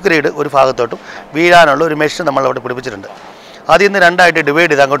ലീഫ് ഗ്രേഡ് ഒരു ഭാഗത്തോട്ടും വീഴാനുള്ള ഒരു മെഷീൻ നമ്മളവിടെ പിടിപ്പിച്ചിട്ടുണ്ട്. അതിൽ നിന്ന് രണ്ടായിട്ട് ഡിവൈഡ്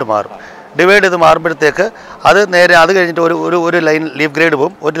ചെയ്ത് അങ്ങോട്ട് മാറും. ഡിവൈഡ് ചെയ്ത് മാറുമ്പോഴത്തേക്ക് അത് നേരെ അത് കഴിഞ്ഞിട്ട് ഒരു ലൈൻ ലീഫ് ഗ്രേഡ്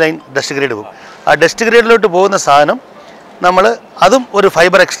പോകും, ഒരു ലൈൻ ഡസ്റ്റ് ഗ്രേഡ് പോകും. ആ ഡസ്റ്റ് ഗ്രേഡിലോട്ട് പോകുന്ന സാധനം നമ്മൾ അതും ഒരു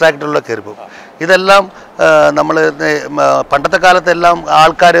ഫൈബർ എക്സ്ട്രാക്ടറിലൂടെ കയറി പോകും. ഇതെല്ലാം നമ്മൾ പണ്ടത്തെ കാലത്തെല്ലാം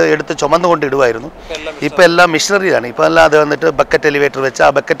ആൾക്കാർ എടുത്ത് ചുമന്നുകൊണ്ട് ഇടുമായിരുന്നു. ഇപ്പോൾ എല്ലാം മിഷനറിയാണ്. ഇപ്പോൾ എല്ലാം അത് വന്നിട്ട് ബക്കറ്റ് എലിവേറ്റർ വെച്ച്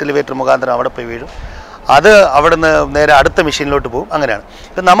ആ ബക്കറ്റ് എലിവേറ്റർ മുഖാന്തരം അവിടെ പോയി വീഴും. അത് അവിടെ നിന്ന് നേരെ അടുത്ത മെഷീനിലോട്ട് പോകും. അങ്ങനെയാണ്.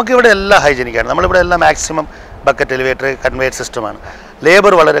 ഇപ്പം നമുക്കിവിടെ എല്ലാം ഹൈജീനിക്കാണ്. നമ്മളിവിടെ എല്ലാം മാക്സിമം ബക്കറ്റ് എലിവേറ്റർ കൺവെയർ സിസ്റ്റമാണ്.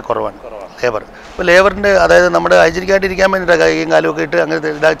 ലേബർ വളരെ കുറവാണ്. ഇപ്പോൾ ലേബറിൻ്റെ അതായത് നമ്മുടെ ഹൈജീനിക്കായിട്ടിരിക്കാൻ വേണ്ടിയിട്ട് കൈയും കാലും ഒക്കെ ഇട്ട്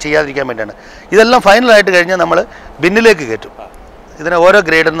അങ്ങനെ ചെയ്യാതിരിക്കാൻ വേണ്ടിയാണ്. ഇതെല്ലാം ഫൈനലായിട്ട് കഴിഞ്ഞാൽ നമ്മൾ ബിന്നിലേക്ക് കയറ്റും. ഇതിന് ഓരോ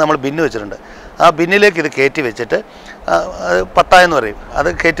ഗ്രേഡിന് നമ്മൾ ബിന്ന് വെച്ചിട്ടുണ്ട്. ആ ബിന്നിലേക്ക് ഇത് കയറ്റി വെച്ചിട്ട് പത്തായെന്ന് പറയും, അത്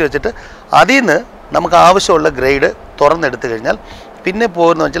കയറ്റി വെച്ചിട്ട് അതിൽ നിന്ന് നമുക്ക് ആവശ്യമുള്ള ഗ്രേഡ് തുറന്നെടുത്ത് കഴിഞ്ഞാൽ പിന്നെ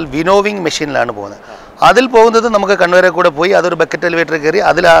പോകുന്നത് വെച്ചാൽ വിനോവിങ് മെഷീനിലാണ് പോകുന്നത്. അതിൽ പോകുന്നത് നമുക്ക് കൺവെയറെ കൂടെ പോയി അതൊരു ബക്കറ്റ് എലിവേറ്റർ കയറി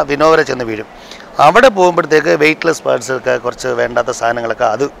അതിൽ ആ വിനോവറെ ചെന്ന് വീഴും. അവിടെ പോകുമ്പോഴത്തേക്ക് വെയ്റ്റ്ലെസ് പാർട്സൊക്കെ കുറച്ച് വേണ്ടാത്ത സാധനങ്ങളൊക്കെ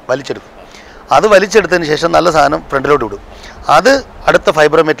അത് വലിച്ചെടുക്കും. അത് വലിച്ചെടുത്തതിന് ശേഷം നല്ല സാധനം ഫ്രണ്ടിലോട്ട് വിടും. അത് അടുത്ത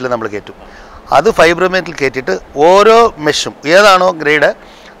ഫൈബ്രോമേറ്റിൽ നമ്മൾ കയറ്റും. അത് ഫൈബ്രോമേറ്റിൽ കയറ്റിയിട്ട് ഓരോ മെഷും ഏതാണോ ഗ്രേഡ്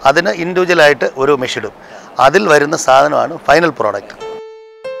അതിന് ഇൻഡിവിജ്വലായിട്ട് ഓരോ മെഷിടും. അതിൽ വരുന്ന സാധനമാണ് ഫൈനൽ പ്രോഡക്റ്റ്.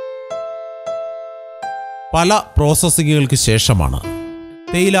 പല പ്രോസസ്സിങ്ങുകൾക്ക് ശേഷമാണ്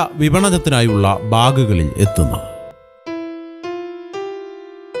തേയില വിപണനത്തിനായുള്ള ബാഗുകളിൽ എത്തുന്നത്.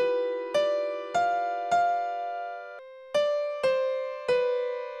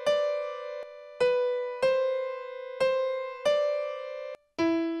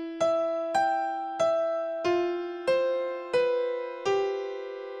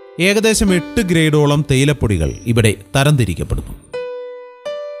 ഏകദേശം 8 ഗ്രേഡോളം തേയിലപ്പൊടികൾ ഇവിടെ തരംതിരിക്കപ്പെടുന്നു.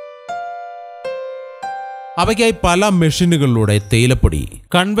 അവയ്ക്കായി പല മെഷീനുകളിലൂടെ തേയിലപ്പൊടി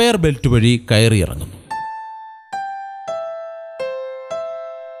കൺവെയർ ബെൽറ്റ് വഴി കയറിയിറങ്ങുന്നു.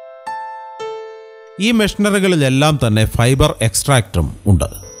 ഈ മെഷീനറികളിലെല്ലാം തന്നെ ഫൈബർ എക്സ്ട്രാക്ടറും ഉണ്ട്.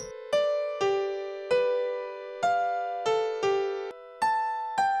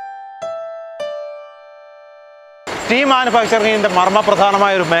 ടീ മാനുഫാക്ചറിങ്ങിൻ്റെ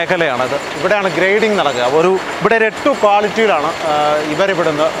മർമ്മപ്രധാനമായ ഒരു മേഖലയാണിത്. ഇവിടെയാണ് ഗ്രേഡിംഗ് നടക്കുക. ഇവിടെ ഒരു 8 ക്വാളിറ്റിയിലാണ്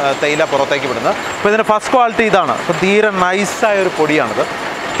ഇവരിവിടുന്ന് തേയില പുറത്തേക്ക് വിടുന്നത്. അപ്പോൾ ഇതിൻ്റെ ഫസ്റ്റ് ക്വാളിറ്റി ഇതാണ്. അപ്പോൾ തീരെ നൈസായ ഒരു പൊടിയാണിത്.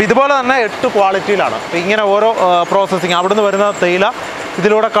 അപ്പോൾ ഇതുപോലെ തന്നെ 8 ക്വാളിറ്റിയിലാണ്. അപ്പോൾ ഇങ്ങനെ ഓരോ പ്രോസസ്സിങ് അവിടുന്ന് വരുന്ന തേയില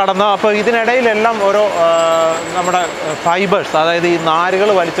ഇതിലൂടെ കടന്ന് അപ്പോൾ ഇതിനിടയിലെല്ലാം ഓരോ നമ്മുടെ ഫൈബേഴ്സ്, അതായത് ഈ നാരുകൾ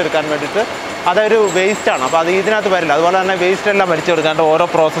വലിച്ചെടുക്കാൻ വേണ്ടിയിട്ട് അതൊരു വേസ്റ്റാണ്. അപ്പോൾ അത് ഇതിനകത്ത് വരില്ല. അതുപോലെ തന്നെ വേസ്റ്റ് എല്ലാം വലിച്ചെടുക്കാണ്ട് ഓരോ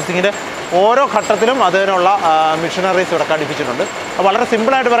പ്രോസസ്സിങ്ങിൻ്റെ ഓരോ ഘട്ടത്തിലും അതിനുള്ള മിഷനറീസ് ഇവിടെ ഘടിപ്പിച്ചിട്ടുണ്ട്. വളരെ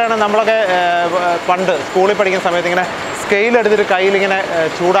സിമ്പിളായിട്ട് പറയുകയാണെങ്കിൽ നമ്മളൊക്കെ പണ്ട് സ്കൂളിൽ പഠിക്കുന്ന സമയത്ത് ഇങ്ങനെ സ്കെയിൽ എടുത്തിട്ട് കയ്യിലിങ്ങനെ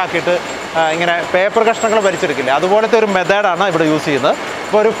ചൂടാക്കിയിട്ട് ഇങ്ങനെ പേപ്പർ കഷ്ണങ്ങൾ വലിച്ചെടുക്കില്ലേ, അതുപോലത്തെ ഒരു മെത്തേഡാണ് ഇവിടെ യൂസ് ചെയ്യുന്നത്.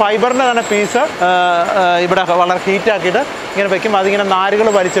 ഇപ്പോൾ ഒരു ഫൈബറിൻ്റെ തന്നെ പീസ് ഇവിടെ വളരെ ഹീറ്റാക്കിയിട്ട് ഇങ്ങനെ വയ്ക്കും. അതിങ്ങനെ നാരുകൾ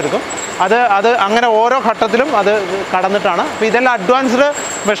വലിച്ചെടുക്കും. അത് അങ്ങനെ ഓരോ ഘട്ടത്തിലും അത് കടന്നിട്ടാണ്. അപ്പോൾ ഇതെല്ലാം അഡ്വാൻസ്ഡ്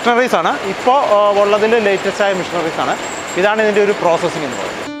മെഷീനറീസാണ് ഇപ്പോൾ ഉള്ളതിൽ ലേറ്റസ്റ്റായ മെഷീനറീസാണ്. ഇതാണ് ഇതിൻ്റെ ഒരു പ്രോസസ്സിംഗ് എന്ന്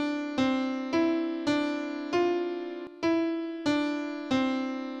പറയുന്നത്.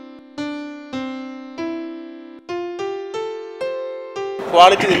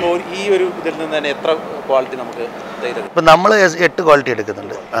 ക്വാളിറ്റി ഈ ഒരു ഇതിൽ നിന്ന് തന്നെ എത്ര ക്വാളിറ്റി നമുക്ക് തൈര്? ഇപ്പം നമ്മൾ 8 ക്വാളിറ്റി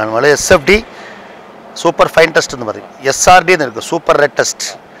എടുക്കുന്നുണ്ട്. നമ്മൾ SFD സൂപ്പർ ഫൈൻ ടെസ്റ്റ് എന്ന് പറയും, SRD എന്ന് എടുക്കും സൂപ്പർ റെഡ് ടെസ്റ്റ്,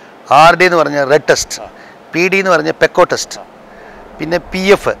 RD എന്ന് പറഞ്ഞാൽ റെഡ് ടെസ്റ്റ്, PD എന്ന് പറഞ്ഞാൽ പെക്കോ ടെസ്റ്റ്, പിന്നെ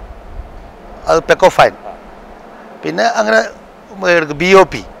PF അത് പെക്കോ ഫൈൻ, പിന്നെ അങ്ങനെ എടുക്കും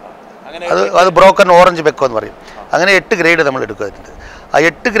BOP അത് ബ്രോക്കൺ ഓറഞ്ച് പെക്കോ എന്ന് പറയും. അങ്ങനെ 8 ഗ്രേഡ് നമ്മൾ എടുക്കുന്നുണ്ട്. ആ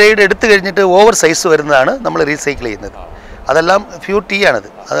 8 ഗ്രേഡ് എടുത്തു കഴിഞ്ഞിട്ട് ഓവർ സൈസ് വരുന്നതാണ് നമ്മൾ റീസൈക്കിൾ ചെയ്യുന്നത്. അതെല്ലാം പ്യൂർ ടീ ആണിത്,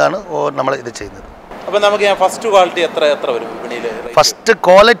 അതാണ് നമ്മൾ ഇത് ചെയ്യുന്നത്. അപ്പോൾ നമുക്ക് ഫസ്റ്റ് ക്വാളിറ്റി എത്ര വരും വിപണിയിൽ? ഫസ്റ്റ്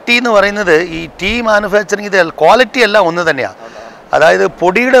ക്വാളിറ്റി എന്ന് പറയുന്നത് ഈ ടീ മാനുഫാക്ചറിങ് ഇത് ക്വാളിറ്റി എല്ലാം ഒന്ന് തന്നെയാണ്. അതായത്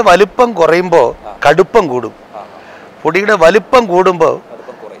പൊടിയുടെ വലുപ്പം കുറയുമ്പോൾ കടുപ്പം കൂടും, പൊടിയുടെ വലുപ്പം കൂടുമ്പോൾ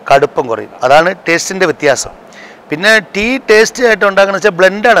കടുപ്പം കുറയും. അതാണ് ടേസ്റ്റിൻ്റെ വ്യത്യാസം. പിന്നെ ടീ ടേസ്റ്റ് ആയിട്ട് ഉണ്ടാക്കുന്ന വെച്ചാൽ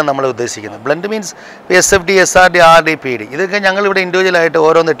ബ്ലെൻഡാണ് നമ്മൾ ഉദ്ദേശിക്കുന്നത്. Blend means SFD, SRD, RD, PD ഇതൊക്കെ ഞങ്ങളിവിടെ ഇൻഡിവിജ്വലായിട്ട്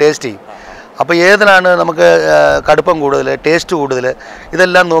ഓരോന്ന് ടേസ്റ്റ് ചെയ്യും. അപ്പോൾ ഏതിനാണ് നമുക്ക് കടുപ്പം കൂടുതൽ, ടേസ്റ്റ് കൂടുതൽ,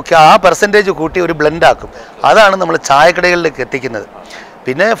 ഇതെല്ലാം നോക്കി ആ പെർസെൻറ്റേജ് കൂട്ടി ഒരു ബ്ലെൻഡാക്കും. അതാണ് നമ്മൾ ചായക്കടകളിലേക്ക് എത്തിക്കുന്നത്.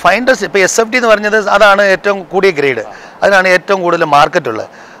 പിന്നെ ഫൈൻ ടെസ്റ്റ് ഇപ്പോൾ SFD എന്ന് പറഞ്ഞത് അതാണ് ഏറ്റവും കൂടിയ ഗ്രേഡ്, അതിനാണ് ഏറ്റവും കൂടുതൽ മാർക്കറ്റുള്ളത്.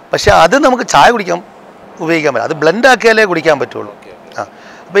 പക്ഷേ അത് നമുക്ക് ചായ കുടിക്കാൻ ഉപയോഗിക്കാൻ പറ്റില്ല, അത് ബ്ലെൻഡാക്കിയാലേ കുടിക്കാൻ പറ്റുള്ളൂ.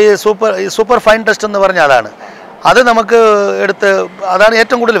 അപ്പോൾ ഈ സൂപ്പർ ഫൈൻ ടെസ്റ്റ് എന്ന് പറഞ്ഞാൽ അതാണ്, അത് നമുക്ക് എടുത്ത് അതാണ്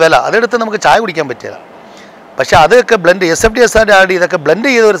ഏറ്റവും കൂടുതൽ വില, അതെടുത്ത് നമുക്ക് ചായ കുടിക്കാൻ പറ്റില്ല. പക്ഷേ അതൊക്കെ ബ്ലെൻഡ് SFD, SRD, RD ഇതൊക്കെ ബ്ലെൻഡ്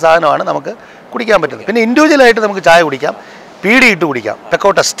ചെയ്ത ഒരു സാധനമാണ് നമുക്ക് കുടിക്കാൻ പറ്റുന്നത്. പിന്നെ ഇൻഡിവിജ്വലായിട്ട് നമുക്ക് ചായ കുടിക്കാം, PD ഇട്ട് കുടിക്കാം. പെക്കോ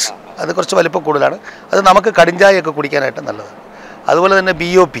ടെസ്റ്റ് അത് കുറച്ച് വലിപ്പം കൂടുതലാണ്, അത് നമുക്ക് കടിഞ്ചായൊക്കെ കുടിക്കാനായിട്ട് നല്ലതാണ്. അതുപോലെ തന്നെ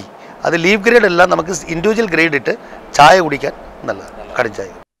BOP അത് ലീവ് ഗ്രേഡ് എല്ലാം നമുക്ക് ഇൻഡിവിജ്വൽ ഗ്രേഡ് ഇട്ട് ചായ കുടിക്കാൻ നല്ലതാണ്, കടിഞ്ചായ.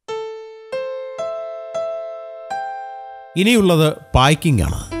 ഇനിയുള്ളത് പാക്കിംഗ്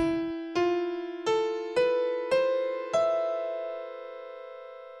ആണ്.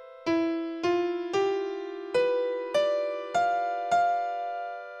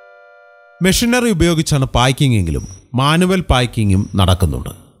 മെഷീനറി ഉപയോഗിച്ചാണ് പാക്കിംഗ് എങ്കിലും മാനുവൽ പാക്കിങ്ങും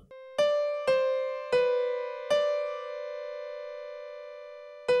നടക്കുന്നുണ്ട്.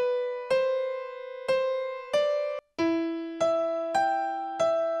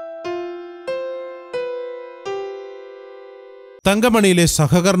 തങ്കമണിയിലെ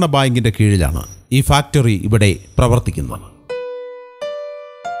സഹകരണ ബാങ്കിന്റെ കീഴിലാണ് ഈ ഫാക്ടറി ഇവിടെ പ്രവർത്തിക്കുന്നത്.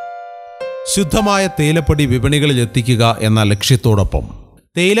 ശുദ്ധമായ തേയിലപ്പൊടി വിപണികളിൽ എത്തിക്കുക എന്ന ലക്ഷ്യത്തോടൊപ്പം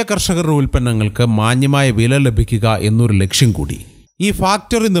തേയില കർഷകരുടെ ഉൽപ്പന്നങ്ങൾക്ക് മാന്യമായ വില ലഭിക്കുക എന്നൊരു ലക്ഷ്യം കൂടി ഈ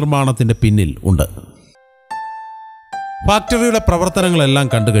ഫാക്ടറി നിർമ്മാണത്തിന്റെ പിന്നിൽ ഉണ്ട്. ഫാക്ടറിയുടെ പ്രവർത്തനങ്ങളെല്ലാം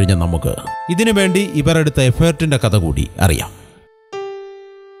കണ്ടുകഴിഞ്ഞ നമുക്ക് ഇതിനുവേണ്ടി ഇവരെടുത്ത എഫേർട്ടിന്റെ കഥ കൂടി അറിയാം.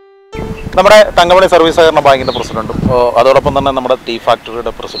 നമ്മുടെ തങ്കമണി സർവീസ് സഹകരണ ബാങ്കിൻ്റെ പ്രസിഡന്റും അതോടൊപ്പം തന്നെ നമ്മുടെ ടീ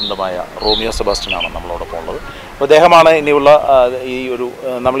ഫാക്ടറിയുടെ പ്രസിഡന്റുമായ റോമിയോ സെബാസ്റ്റ്യനാണ് നമ്മളോടൊപ്പം ഉള്ളത്. അപ്പോൾ അദ്ദേഹമാണ് ഇനിയുള്ള ഈ ഒരു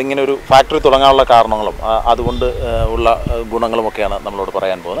നമ്മളിങ്ങനെ ഒരു ഫാക്ടറി തുടങ്ങാനുള്ള കാരണങ്ങളും അതുകൊണ്ട് ഉള്ള ഗുണങ്ങളുമൊക്കെയാണ് നമ്മളോട്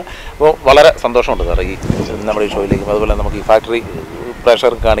പറയാൻ പോകുന്നത്. അപ്പോൾ വളരെ സന്തോഷമുണ്ട് സാർ ഈ നമ്മുടെ ഈ ഷോയിലേക്കും അതുപോലെ നമുക്ക് ഈ ഫാക്ടറി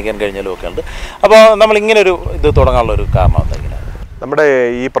പ്രേക്ഷകർക്ക് കാണിക്കാൻ കഴിഞ്ഞാലും ഒക്കെ ഉണ്ട്. അപ്പോൾ നമ്മളിങ്ങനൊരു ഇത് തുടങ്ങാനുള്ള ഒരു കാരണം എന്തെങ്കിലും? നമ്മുടെ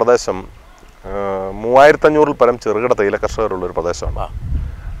ഈ പ്രദേശം 3500-ൽ പരം ചെറുകിട തേയില കർഷകരുള്ളൊരു പ്രദേശമാണ്.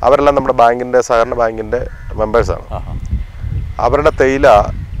 അവരെല്ലാം നമ്മുടെ ബാങ്കിൻ്റെ സഹകരണ ബാങ്കിൻ്റെ മെമ്പേഴ്സാണ്. അവരുടെ തേയില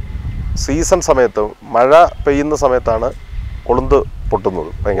സീസൺ സമയത്ത് മഴ പെയ്യുന്ന സമയത്താണ് കൊളുന്ത് പൊട്ടുന്നത്,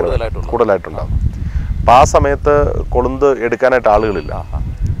 ഭയങ്കര കൂടുതലായിട്ടുണ്ടാകും. അപ്പോൾ ആ സമയത്ത് കൊളുന്ത് എടുക്കാനായിട്ട് ആളുകളില്ല.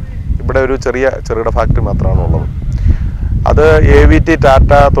 ഇവിടെ ഒരു ചെറുകിട ഫാക്ടറി മാത്രമാണ് ഉള്ളത്. അത് AVT,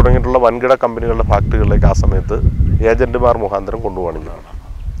 ടാറ്റ തുടങ്ങിയിട്ടുള്ള വൻകിട കമ്പനികളുടെ ഫാക്ടറികളിലേക്ക് ആ സമയത്ത് ഏജൻറ്റുമാർ മുഖാന്തരം കൊണ്ടുപോകണം.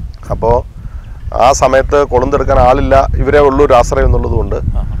 അപ്പോൾ ആ സമയത്ത് കൊളുന്തെടുക്കാൻ ആളില്ല, ഇവരെ ഉള്ളൊരു ആശ്രയം എന്നുള്ളത് കൊണ്ട്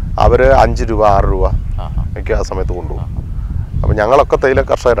അവർ 5 രൂപ 6 രൂപ ഒക്കെ ആ സമയത്ത് കൊണ്ടുപോകും. അപ്പോൾ ഞങ്ങളൊക്കെ തേയില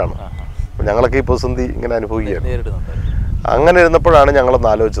കർഷകരാണ്, അപ്പോൾ ഞങ്ങളൊക്കെ ഈ പ്രതിസന്ധി ഇങ്ങനെ അനുഭവിക്കുകയാണ്. അങ്ങനെ ഇരുന്നപ്പോഴാണ് ഞങ്ങളൊന്ന്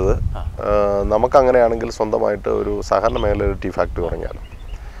ആലോചിച്ചത്, നമുക്കങ്ങനെയാണെങ്കിൽ സ്വന്തമായിട്ട് ഒരു സഹകരണ മേഖലയിൽ ടീ ഫാക്ടറി തുടങ്ങിയാലും.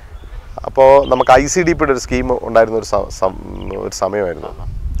 അപ്പോൾ നമുക്ക് ICDPയുടെ ഒരു സ്കീം ഉണ്ടായിരുന്ന ഒരു സമയമായിരുന്നു.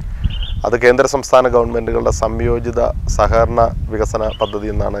 അത് കേന്ദ്ര സംസ്ഥാന ഗവൺമെൻറ്റുകളുടെ സംയോജിത സഹകരണ വികസന പദ്ധതി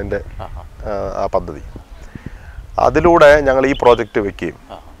എന്നാണ് അതിൻ്റെ ആ പദ്ധതി. അതിലൂടെ ഞങ്ങൾ ഈ പ്രോജക്റ്റ് വയ്ക്കുകയും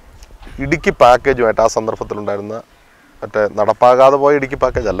ഇടുക്കി പാക്കേജുമായിട്ട് ആ സന്ദർഭത്തിലുണ്ടായിരുന്ന മറ്റേ നടപ്പാകാതെ പോയ ഇടുക്കി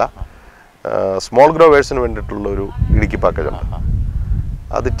പാക്കേജല്ല, സ്മോൾ ഗ്രോവേഴ്സിന് വേണ്ടിയിട്ടുള്ളൊരു ഇടുക്കി പാക്കേജുണ്ട്.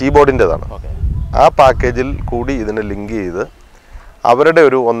 അത് ടീ ബോർഡിൻ്റെതാണ്. ആ പാക്കേജിൽ കൂടി ഇതിനെ ലിങ്ക് ചെയ്ത് അവരുടെ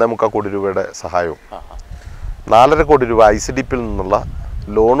ഒരു 1.25 കോടി രൂപയുടെ സഹായവും 4.5 കോടി രൂപ ICDPയിൽ നിന്നുള്ള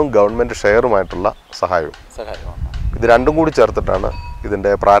ലോണും ഗവൺമെൻറ് ഷെയറുമായിട്ടുള്ള സഹായവും, ഇത് രണ്ടും കൂടി ചേർത്തിട്ടാണ്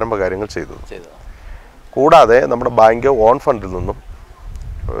ഇതിൻ്റെ പ്രാരംഭ കാര്യങ്ങൾ ചെയ്തത്. കൂടാതെ നമ്മുടെ ബാങ്ക് ഓൺ ഫണ്ടിൽ നിന്നും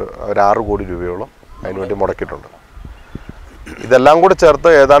ഒരു 6 കോടി രൂപയോളം അതിനുവേണ്ടി മുടക്കിയിട്ടുണ്ട്. ഇതെല്ലാം കൂടി ചേർത്ത്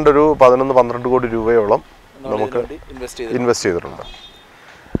ഏതാണ്ട് ഒരു 11-12 കോടി രൂപയോളം നമുക്ക് ഇൻവെസ്റ്റ് ചെയ്തിട്ടുണ്ട്.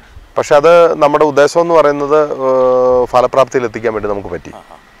 പക്ഷെ അത് നമ്മുടെ ഉദ്ദേശം എന്ന് പറയുന്നത് ഫലപ്രാപ്തിയിൽ എത്തിക്കാൻ വേണ്ടി നമുക്ക് പറ്റി.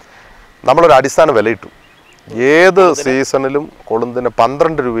 നമ്മളൊരു അടിസ്ഥാന വില ഇട്ടു. ഏത് സീസണിലും കൊളുന്തിന്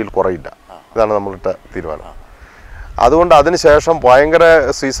 12 രൂപയിൽ കുറയില്ല. ഇതാണ് നമ്മളിട്ട തീരുമാനം. അതുകൊണ്ട് അതിനുശേഷം ഭയങ്കര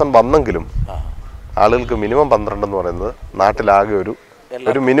സീസൺ വന്നെങ്കിലും ആളുകൾക്ക് മിനിമം 12 എന്ന് പറയുന്നത് നാട്ടിലാകെ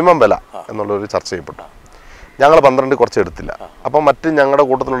ഒരു മിനിമം വില എന്നുള്ളൊരു ചർച്ച ചെയ്യപ്പെട്ടു. ഞങ്ങൾ 12 കുറച്ച് എടുത്തില്ല. അപ്പം മറ്റ് ഞങ്ങളുടെ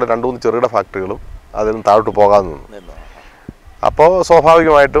കൂട്ടത്തിലുള്ള 2-3 ചെറുകിട ഫാക്ടറികളും അതിൽ നിന്ന് താഴോട്ട് പോകാതെ നിന്നു. അപ്പോൾ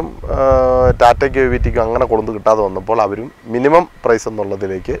സ്വാഭാവികമായിട്ടും ടാറ്റയ്ക്ക് വിറ്റിക്കും അങ്ങനെ കൊളുന്ത് കിട്ടാതെ വന്നപ്പോൾ അവരും മിനിമം പ്രൈസ്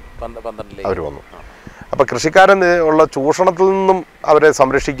എന്നുള്ളതിലേക്ക് അവർ വന്നു. അപ്പോൾ കൃഷിക്കാരൻ ഉള്ള ചൂഷണത്തിൽ നിന്നും അവരെ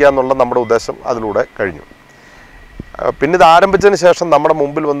സംരക്ഷിക്കുക എന്നുള്ള നമ്മുടെ ഉദ്ദേശം അതിലൂടെ കഴിഞ്ഞു. പിന്നെ ഇത് ആരംഭിച്ചതിന് ശേഷം നമ്മുടെ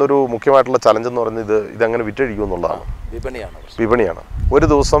മുമ്പിൽ വന്നൊരു മുഖ്യമായിട്ടുള്ള ചലഞ്ച് എന്ന് പറയുന്നത് ഇതെങ്ങനെ വിറ്റഴിക്കും എന്നുള്ളതാണ്. വിപണിയാണ്. ഒരു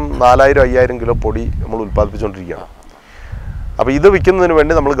ദിവസം 4000-5000 കിലോ പൊടി നമ്മൾ ഉൽപ്പാദിപ്പിച്ചുകൊണ്ടിരിക്കുകയാണ്. അപ്പോൾ ഇത് വിൽക്കുന്നതിന്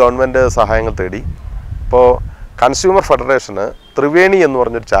വേണ്ടി നമ്മൾ ഗവൺമെൻറ് സഹായങ്ങൾ തേടി. ഇപ്പോൾ കൺസ്യൂമർ ഫെഡറേഷന് ത്രിവേണി എന്ന്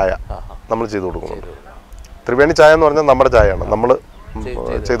പറഞ്ഞൊരു ചായ നമ്മൾ ചെയ്തു കൊടുക്കുന്നുണ്ട്. ത്രിവേണി ചായ എന്ന് പറഞ്ഞാൽ നമ്മുടെ ചായയാണ്, നമ്മൾ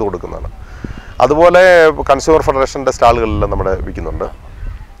ചെയ്തു കൊടുക്കുന്നതാണ്. അതുപോലെ കൺസ്യൂമർ ഫെഡറേഷൻ്റെ സ്റ്റാളുകളെല്ലാം നമ്മുടെ വിൽക്കുന്നുണ്ട്.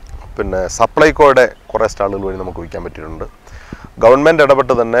 പിന്നെ സപ്ലൈകോയുടെ കുറേ സ്റ്റാളുകൾ വഴി നമുക്ക് വിൽക്കാൻ പറ്റിയിട്ടുണ്ട്. ഗവൺമെൻറ്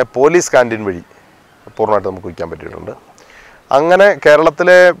ഇടപെട്ട് തന്നെ പോലീസ് ക്യാൻറ്റീൻ വഴി പൂർണ്ണമായിട്ട് നമുക്ക് വിൽക്കാൻ പറ്റിയിട്ടുണ്ട്. അങ്ങനെ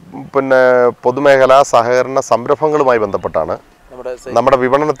കേരളത്തിലെ പിന്നെ പൊതുമേഖലാ സഹകരണ സംരംഭങ്ങളുമായി ബന്ധപ്പെട്ടാണ് നമ്മുടെ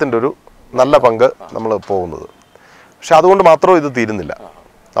വിപണനത്തിൻ്റെ ഒരു നല്ല പങ്ക് നമ്മൾ പോകുന്നത്. പക്ഷെ അതുകൊണ്ട് മാത്രം ഇത് തീരുന്നില്ല.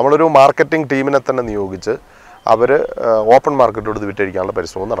 നമ്മളൊരു മാർക്കറ്റിംഗ് ടീമിനെ തന്നെ നിയോഗിച്ച് അവർ ഓപ്പൺ മാർക്കറ്റോട് ഇത് വിറ്റഴിക്കാനുള്ള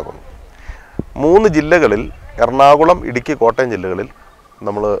പരിശ്രമം നടക്കുന്നു. 3 ജില്ലകളിൽ, എറണാകുളം, ഇടുക്കി, കോട്ടയം ജില്ലകളിൽ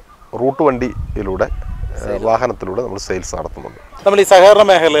നമ്മൾ റൂട്ട് വണ്ടിയിലൂടെ വാഹനത്തിലൂടെ നമ്മൾ സെയിൽസ് നടത്തുന്നുണ്ട്. നമ്മൾ ഈ സഹകരണ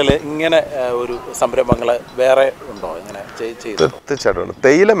മേഖലയിൽ ഇങ്ങനെ ഒരു സംരംഭങ്ങൾ വേറെ ഉണ്ടോ? ഇങ്ങനെ തീർച്ചയായിട്ടും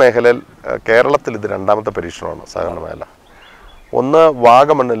തേയില മേഖലയിൽ കേരളത്തിൽ ഇത് 2ാമത്തെ പരീക്ഷണമാണ് സഹകരണ മേഖല. ഒന്ന്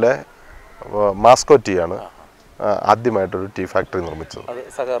വാഗമണ്ണിലെ മാസ്കോ ടീയാണ് ആദ്യമായിട്ടൊരു ടീ ഫാക്ടറി നിർമ്മിച്ചത്,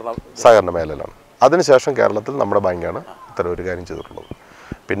 സഹകരണ മേഖലയിലാണ്. അതിനുശേഷം കേരളത്തിൽ നമ്മുടെ ബാങ്കാണ് ഇത്തരം ഒരു കാര്യം ചെയ്തിട്ടുള്ളത്.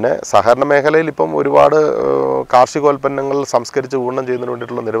 പിന്നെ സഹകരണ മേഖലയിൽ ഇപ്പം ഒരുപാട് കാർഷികോൽപ്പന്നങ്ങൾ സംസ്കരിച്ച് വിപണനം ചെയ്യുന്നതിന്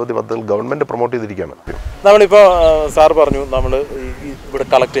വേണ്ടിയിട്ടുള്ള നിരവധി പദ്ധതികൾ ഗവൺമെൻറ് പ്രൊമോട്ട് ചെയ്തിരിക്കുകയാണ്. നമ്മളിപ്പോൾ സാർ പറഞ്ഞു നമ്മൾ ഇവിടെ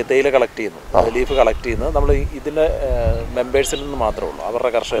തേയില കളക്ട് ചെയ്യുന്നു, ലീഫ് കളക്ട് ചെയ്യുന്നത് നമ്മൾ ഇതിൻ്റെ മെമ്പേഴ്സിൽ നിന്ന് മാത്രമേ ഉള്ളൂ,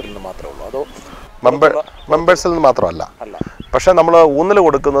 അവരുടെ കർഷകരിൽ നിന്ന് മാത്രമേ ഉള്ളൂ, അതോ മെമ്പേഴ്സിൽ നിന്ന് മാത്രമല്ല? പക്ഷേ നമ്മൾ ഊന്നൽ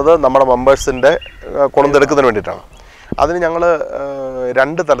കൊടുക്കുന്നത് നമ്മുടെ മെമ്പേഴ്സിൻ്റെ കൊളുന്തെടുക്കുന്നതിന് വേണ്ടിയിട്ടാണ്. അതിന് ഞങ്ങൾ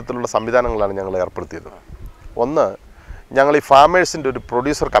 2 തരത്തിലുള്ള സംവിധാനങ്ങളാണ് ഞങ്ങൾ ഏർപ്പെടുത്തിയത്. ഒന്ന്, ഞങ്ങൾ ഈ ഫാമേഴ്സിൻ്റെ ഒരു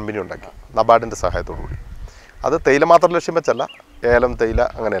പ്രൊഡ്യൂസർ കമ്പനി ഉണ്ടാക്കി നബാർഡിൻ്റെ സഹായത്തോടു കൂടി. അത് തേയില മാത്രം ലക്ഷ്യം വെച്ചല്ല, ഏലം, തേയില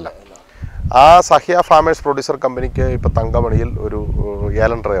അങ്ങനെയല്ല. ആ സഹ്യ ഫാമേഴ്സ് പ്രൊഡ്യൂസർ കമ്പനിക്ക് ഇപ്പോൾ തങ്കമണിയിൽ ഒരു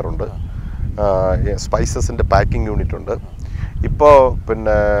ഏലം ഡ്രയറുണ്ട്, സ്പൈസസിൻ്റെ പാക്കിംഗ് യൂണിറ്റ് ഉണ്ട്, ഇപ്പോൾ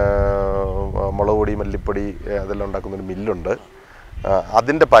പിന്നെ മുളക് പൊടി, മല്ലിപ്പൊടി അതെല്ലാം ഉണ്ടാക്കുന്നൊരു മില്ലുണ്ട്,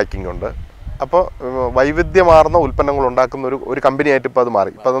 അതിൻ്റെ പാക്കിംഗ് ഉണ്ട്. അപ്പോൾ വൈവിധ്യമാർന്ന ഉൽപ്പന്നങ്ങൾ ഉണ്ടാക്കുന്ന ഒരു കമ്പനിയായിട്ട് ഇപ്പോൾ അത്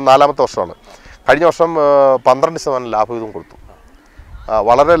മാറി. ഇപ്പോൾ അത് 4ാമത്തെ വർഷമാണ്. കഴിഞ്ഞ വർഷം 12% ലാഭവിധം കൊടുത്തു.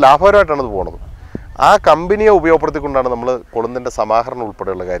 വളരെ ലാഭകരമായിട്ടാണ് ഇത് പോകുന്നത്. ആ കമ്പനിയെ ഉപയോഗപ്പെടുത്തിക്കൊണ്ടാണ് നമ്മൾ കൊളുന്തിൻ്റെ സമാഹരണം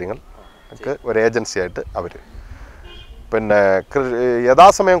ഉൾപ്പെടെയുള്ള കാര്യങ്ങൾക്ക് ഒരു ഏജൻസിയായിട്ട് അവർ. പിന്നെ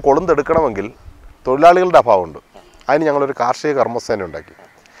യഥാസമയം കൊളുന്തെടുക്കണമെങ്കിൽ തൊഴിലാളികളുടെ അഭാവമുണ്ട്. അതിന് ഞങ്ങളൊരു കാർഷിക കർമ്മസേന ഉണ്ടാക്കി.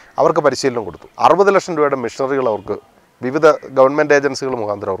 അവർക്ക് പരിശീലനം കൊടുത്തു. 60 ലക്ഷം രൂപയുടെ മെഷീനറികൾ അവർക്ക് വിവിധ ഗവൺമെൻറ് ഏജൻസികൾ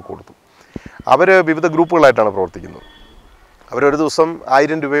മുഖാന്തരം അവർക്ക് കൊടുത്തു. അവർ വിവിധ ഗ്രൂപ്പുകളായിട്ടാണ് പ്രവർത്തിക്കുന്നത്. അവരൊരു ദിവസം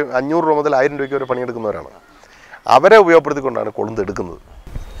 1000 രൂപയും 500 രൂപ മുതൽ 1000 രൂപയ്ക്ക് വരെ പണിയെടുക്കുന്നവരാണ്. അവരെ ഉപയോഗപ്പെടുത്തിക്കൊണ്ടാണ് കൊളുന്തെടുക്കുന്നത്.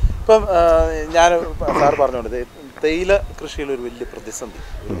 ഇപ്പം ഞാൻ സാർ പറഞ്ഞുകൊണ്ട് തേയില കൃഷിയിൽ ഒരു വലിയ പ്രതിസന്ധി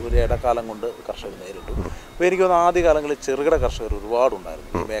ഒരു ഇടക്കാലം കൊണ്ട് കർഷകർ നേരിട്ടു. അപ്പോൾ എനിക്ക് തോന്നുന്നു ആദ്യകാലങ്ങളിൽ ചെറുകിട കർഷകർ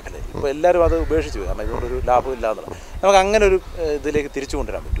ഒരുപാടുണ്ടായിരുന്നു ഈ മേഖലയിൽ. ഇപ്പോൾ എല്ലാവരും അത് ഉപേക്ഷിച്ചു പോയി, കാരണം ഇതുകൊണ്ടൊരു ലാഭമില്ലാതെ. നമുക്ക് അങ്ങനെ ഒരു ഇതിലേക്ക് തിരിച്ചു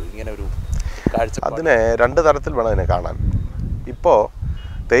കൊണ്ടുവരാൻ പറ്റുമോ? ഇങ്ങനെ ഒരു കാഴ്ച അതിനെ 2 തരത്തിൽ വേണം അതിനെ കാണാൻ. ഇപ്പോൾ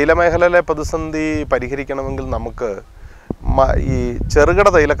തേയില മേഖലയിലെ പ്രതിസന്ധി പരിഹരിക്കണമെങ്കിൽ നമുക്ക് ഈ ചെറുകിട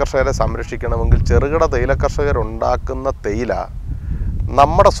തേയില കർഷകരെ സംരക്ഷിക്കണമെങ്കിൽ ചെറുകിട തേയില കർഷകരുണ്ടാക്കുന്ന തേയില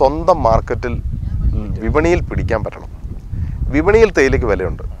നമ്മുടെ സ്വന്തം മാർക്കറ്റിൽ വിപണിയിൽ പിടിക്കാൻ പറ്റണം. വിപണിയിൽ തേയിലയ്ക്ക്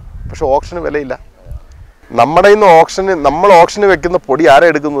വിലയുണ്ട്, പക്ഷെ ഓപ്ഷന് വിലയില്ല. നമ്മുടെ ഇന്ന് നമ്മൾ ഓപ്ഷന് വെക്കുന്ന പൊടി ആരാ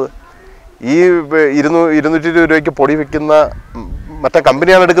എടുക്കുന്നത്? ഈ 220 രൂപയ്ക്ക് പൊടി വെക്കുന്ന മറ്റേ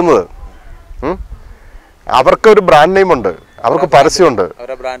കമ്പനിയാണ് എടുക്കുന്നത്. അവർക്കൊരു ബ്രാൻഡ് നെയിമുണ്ട്, അവർക്ക് പരസ്യമുണ്ട്.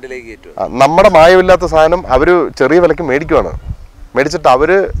 നമ്മുടെ മായമില്ലാത്ത സാധനം അവർ ചെറിയ വിലയ്ക്ക് മേടിക്കുവാണ്. മേടിച്ചിട്ട് അവർ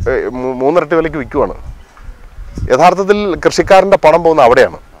 3 ഇരട്ടി വിലയ്ക്ക് വിൽക്കുവാണ്. യഥാർത്ഥത്തിൽ കൃഷിക്കാരൻ്റെ പണം പോകുന്ന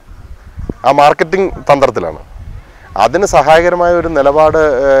അവിടെയാണ്, ആ മാർക്കറ്റിംഗ് തന്ത്രത്തിലാണ്. അതിന് സഹായകരമായ ഒരു നിലപാട്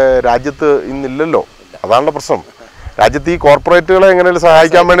രാജ്യത്ത് ഇന്നില്ലല്ലോ. അതാണല്ലോ പ്രശ്നം. രാജ്യത്ത് ഈ കോർപ്പറേറ്റുകളെ എങ്ങനെയും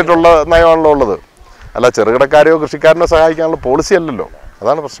സഹായിക്കാൻ വേണ്ടിയിട്ടുള്ള നയമാണല്ലോ ഉള്ളത്, അല്ല ചെറുകിടക്കാരെയോ കൃഷിക്കാരനോ സഹായിക്കാനുള്ള പോളിസി അല്ലല്ലോ.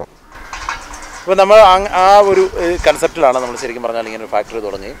 അതാണ് പ്രശ്നം. ഇപ്പോൾ നമ്മൾ ആ ഒരു കൺസെപ്റ്റിലാണ് നമ്മൾ ശരിക്കും പറഞ്ഞാൽ ഇങ്ങനെ ഒരു ഫാക്ടറി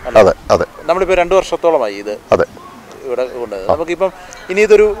തുടങ്ങി. അതെ അതെ. നമ്മളിപ്പോൾ 2 വർഷത്തോളമായി ഇത് അതെ ഇവിടെ കൊണ്ടുവന്നത്. നമുക്കിപ്പം ഇനി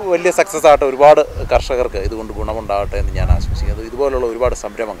ഇതൊരു വലിയ സക്സസ് ആകട്ടെ, ഒരുപാട് കർഷകർക്ക് ഇതുകൊണ്ട് ഗുണമുണ്ടാകട്ടെ എന്ന് ഞാൻ ആശംസിക്കുന്നത്. ഇതുപോലുള്ള ഒരുപാട്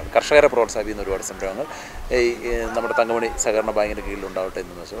സംരംഭങ്ങൾ, കർഷകരെ പ്രോത്സാഹിപ്പിക്കുന്ന ഒരുപാട് സംരംഭങ്ങൾ നമ്മുടെ തങ്കമണി സഹകരണ ബാങ്കിൻ്റെ കീഴിലുണ്ടാവട്ടെ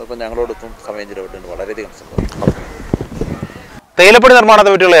എന്ന് ആശംസിക്കുന്നു. അപ്പോൾ ഞങ്ങളോടൊപ്പം സമയം ചിലവിട്ടുണ്ട് വളരെയധികം സന്തോഷം. തേയിലപ്പൊടി നിർമ്മാണത്തെ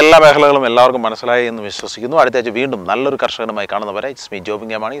പറ്റിയുള്ള എല്ലാ മേഖലകളും എല്ലാവർക്കും മനസ്സിലായി എന്ന് വിശ്വസിക്കുന്നു. അടുത്ത ആഴ്ച വീണ്ടും നല്ലൊരു കർഷകനുമായി കാണുന്നവരെ it's me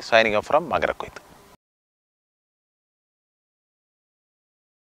ജോബിംഗ് Mani signing off from മകരക്കൊയ്ത്ത്.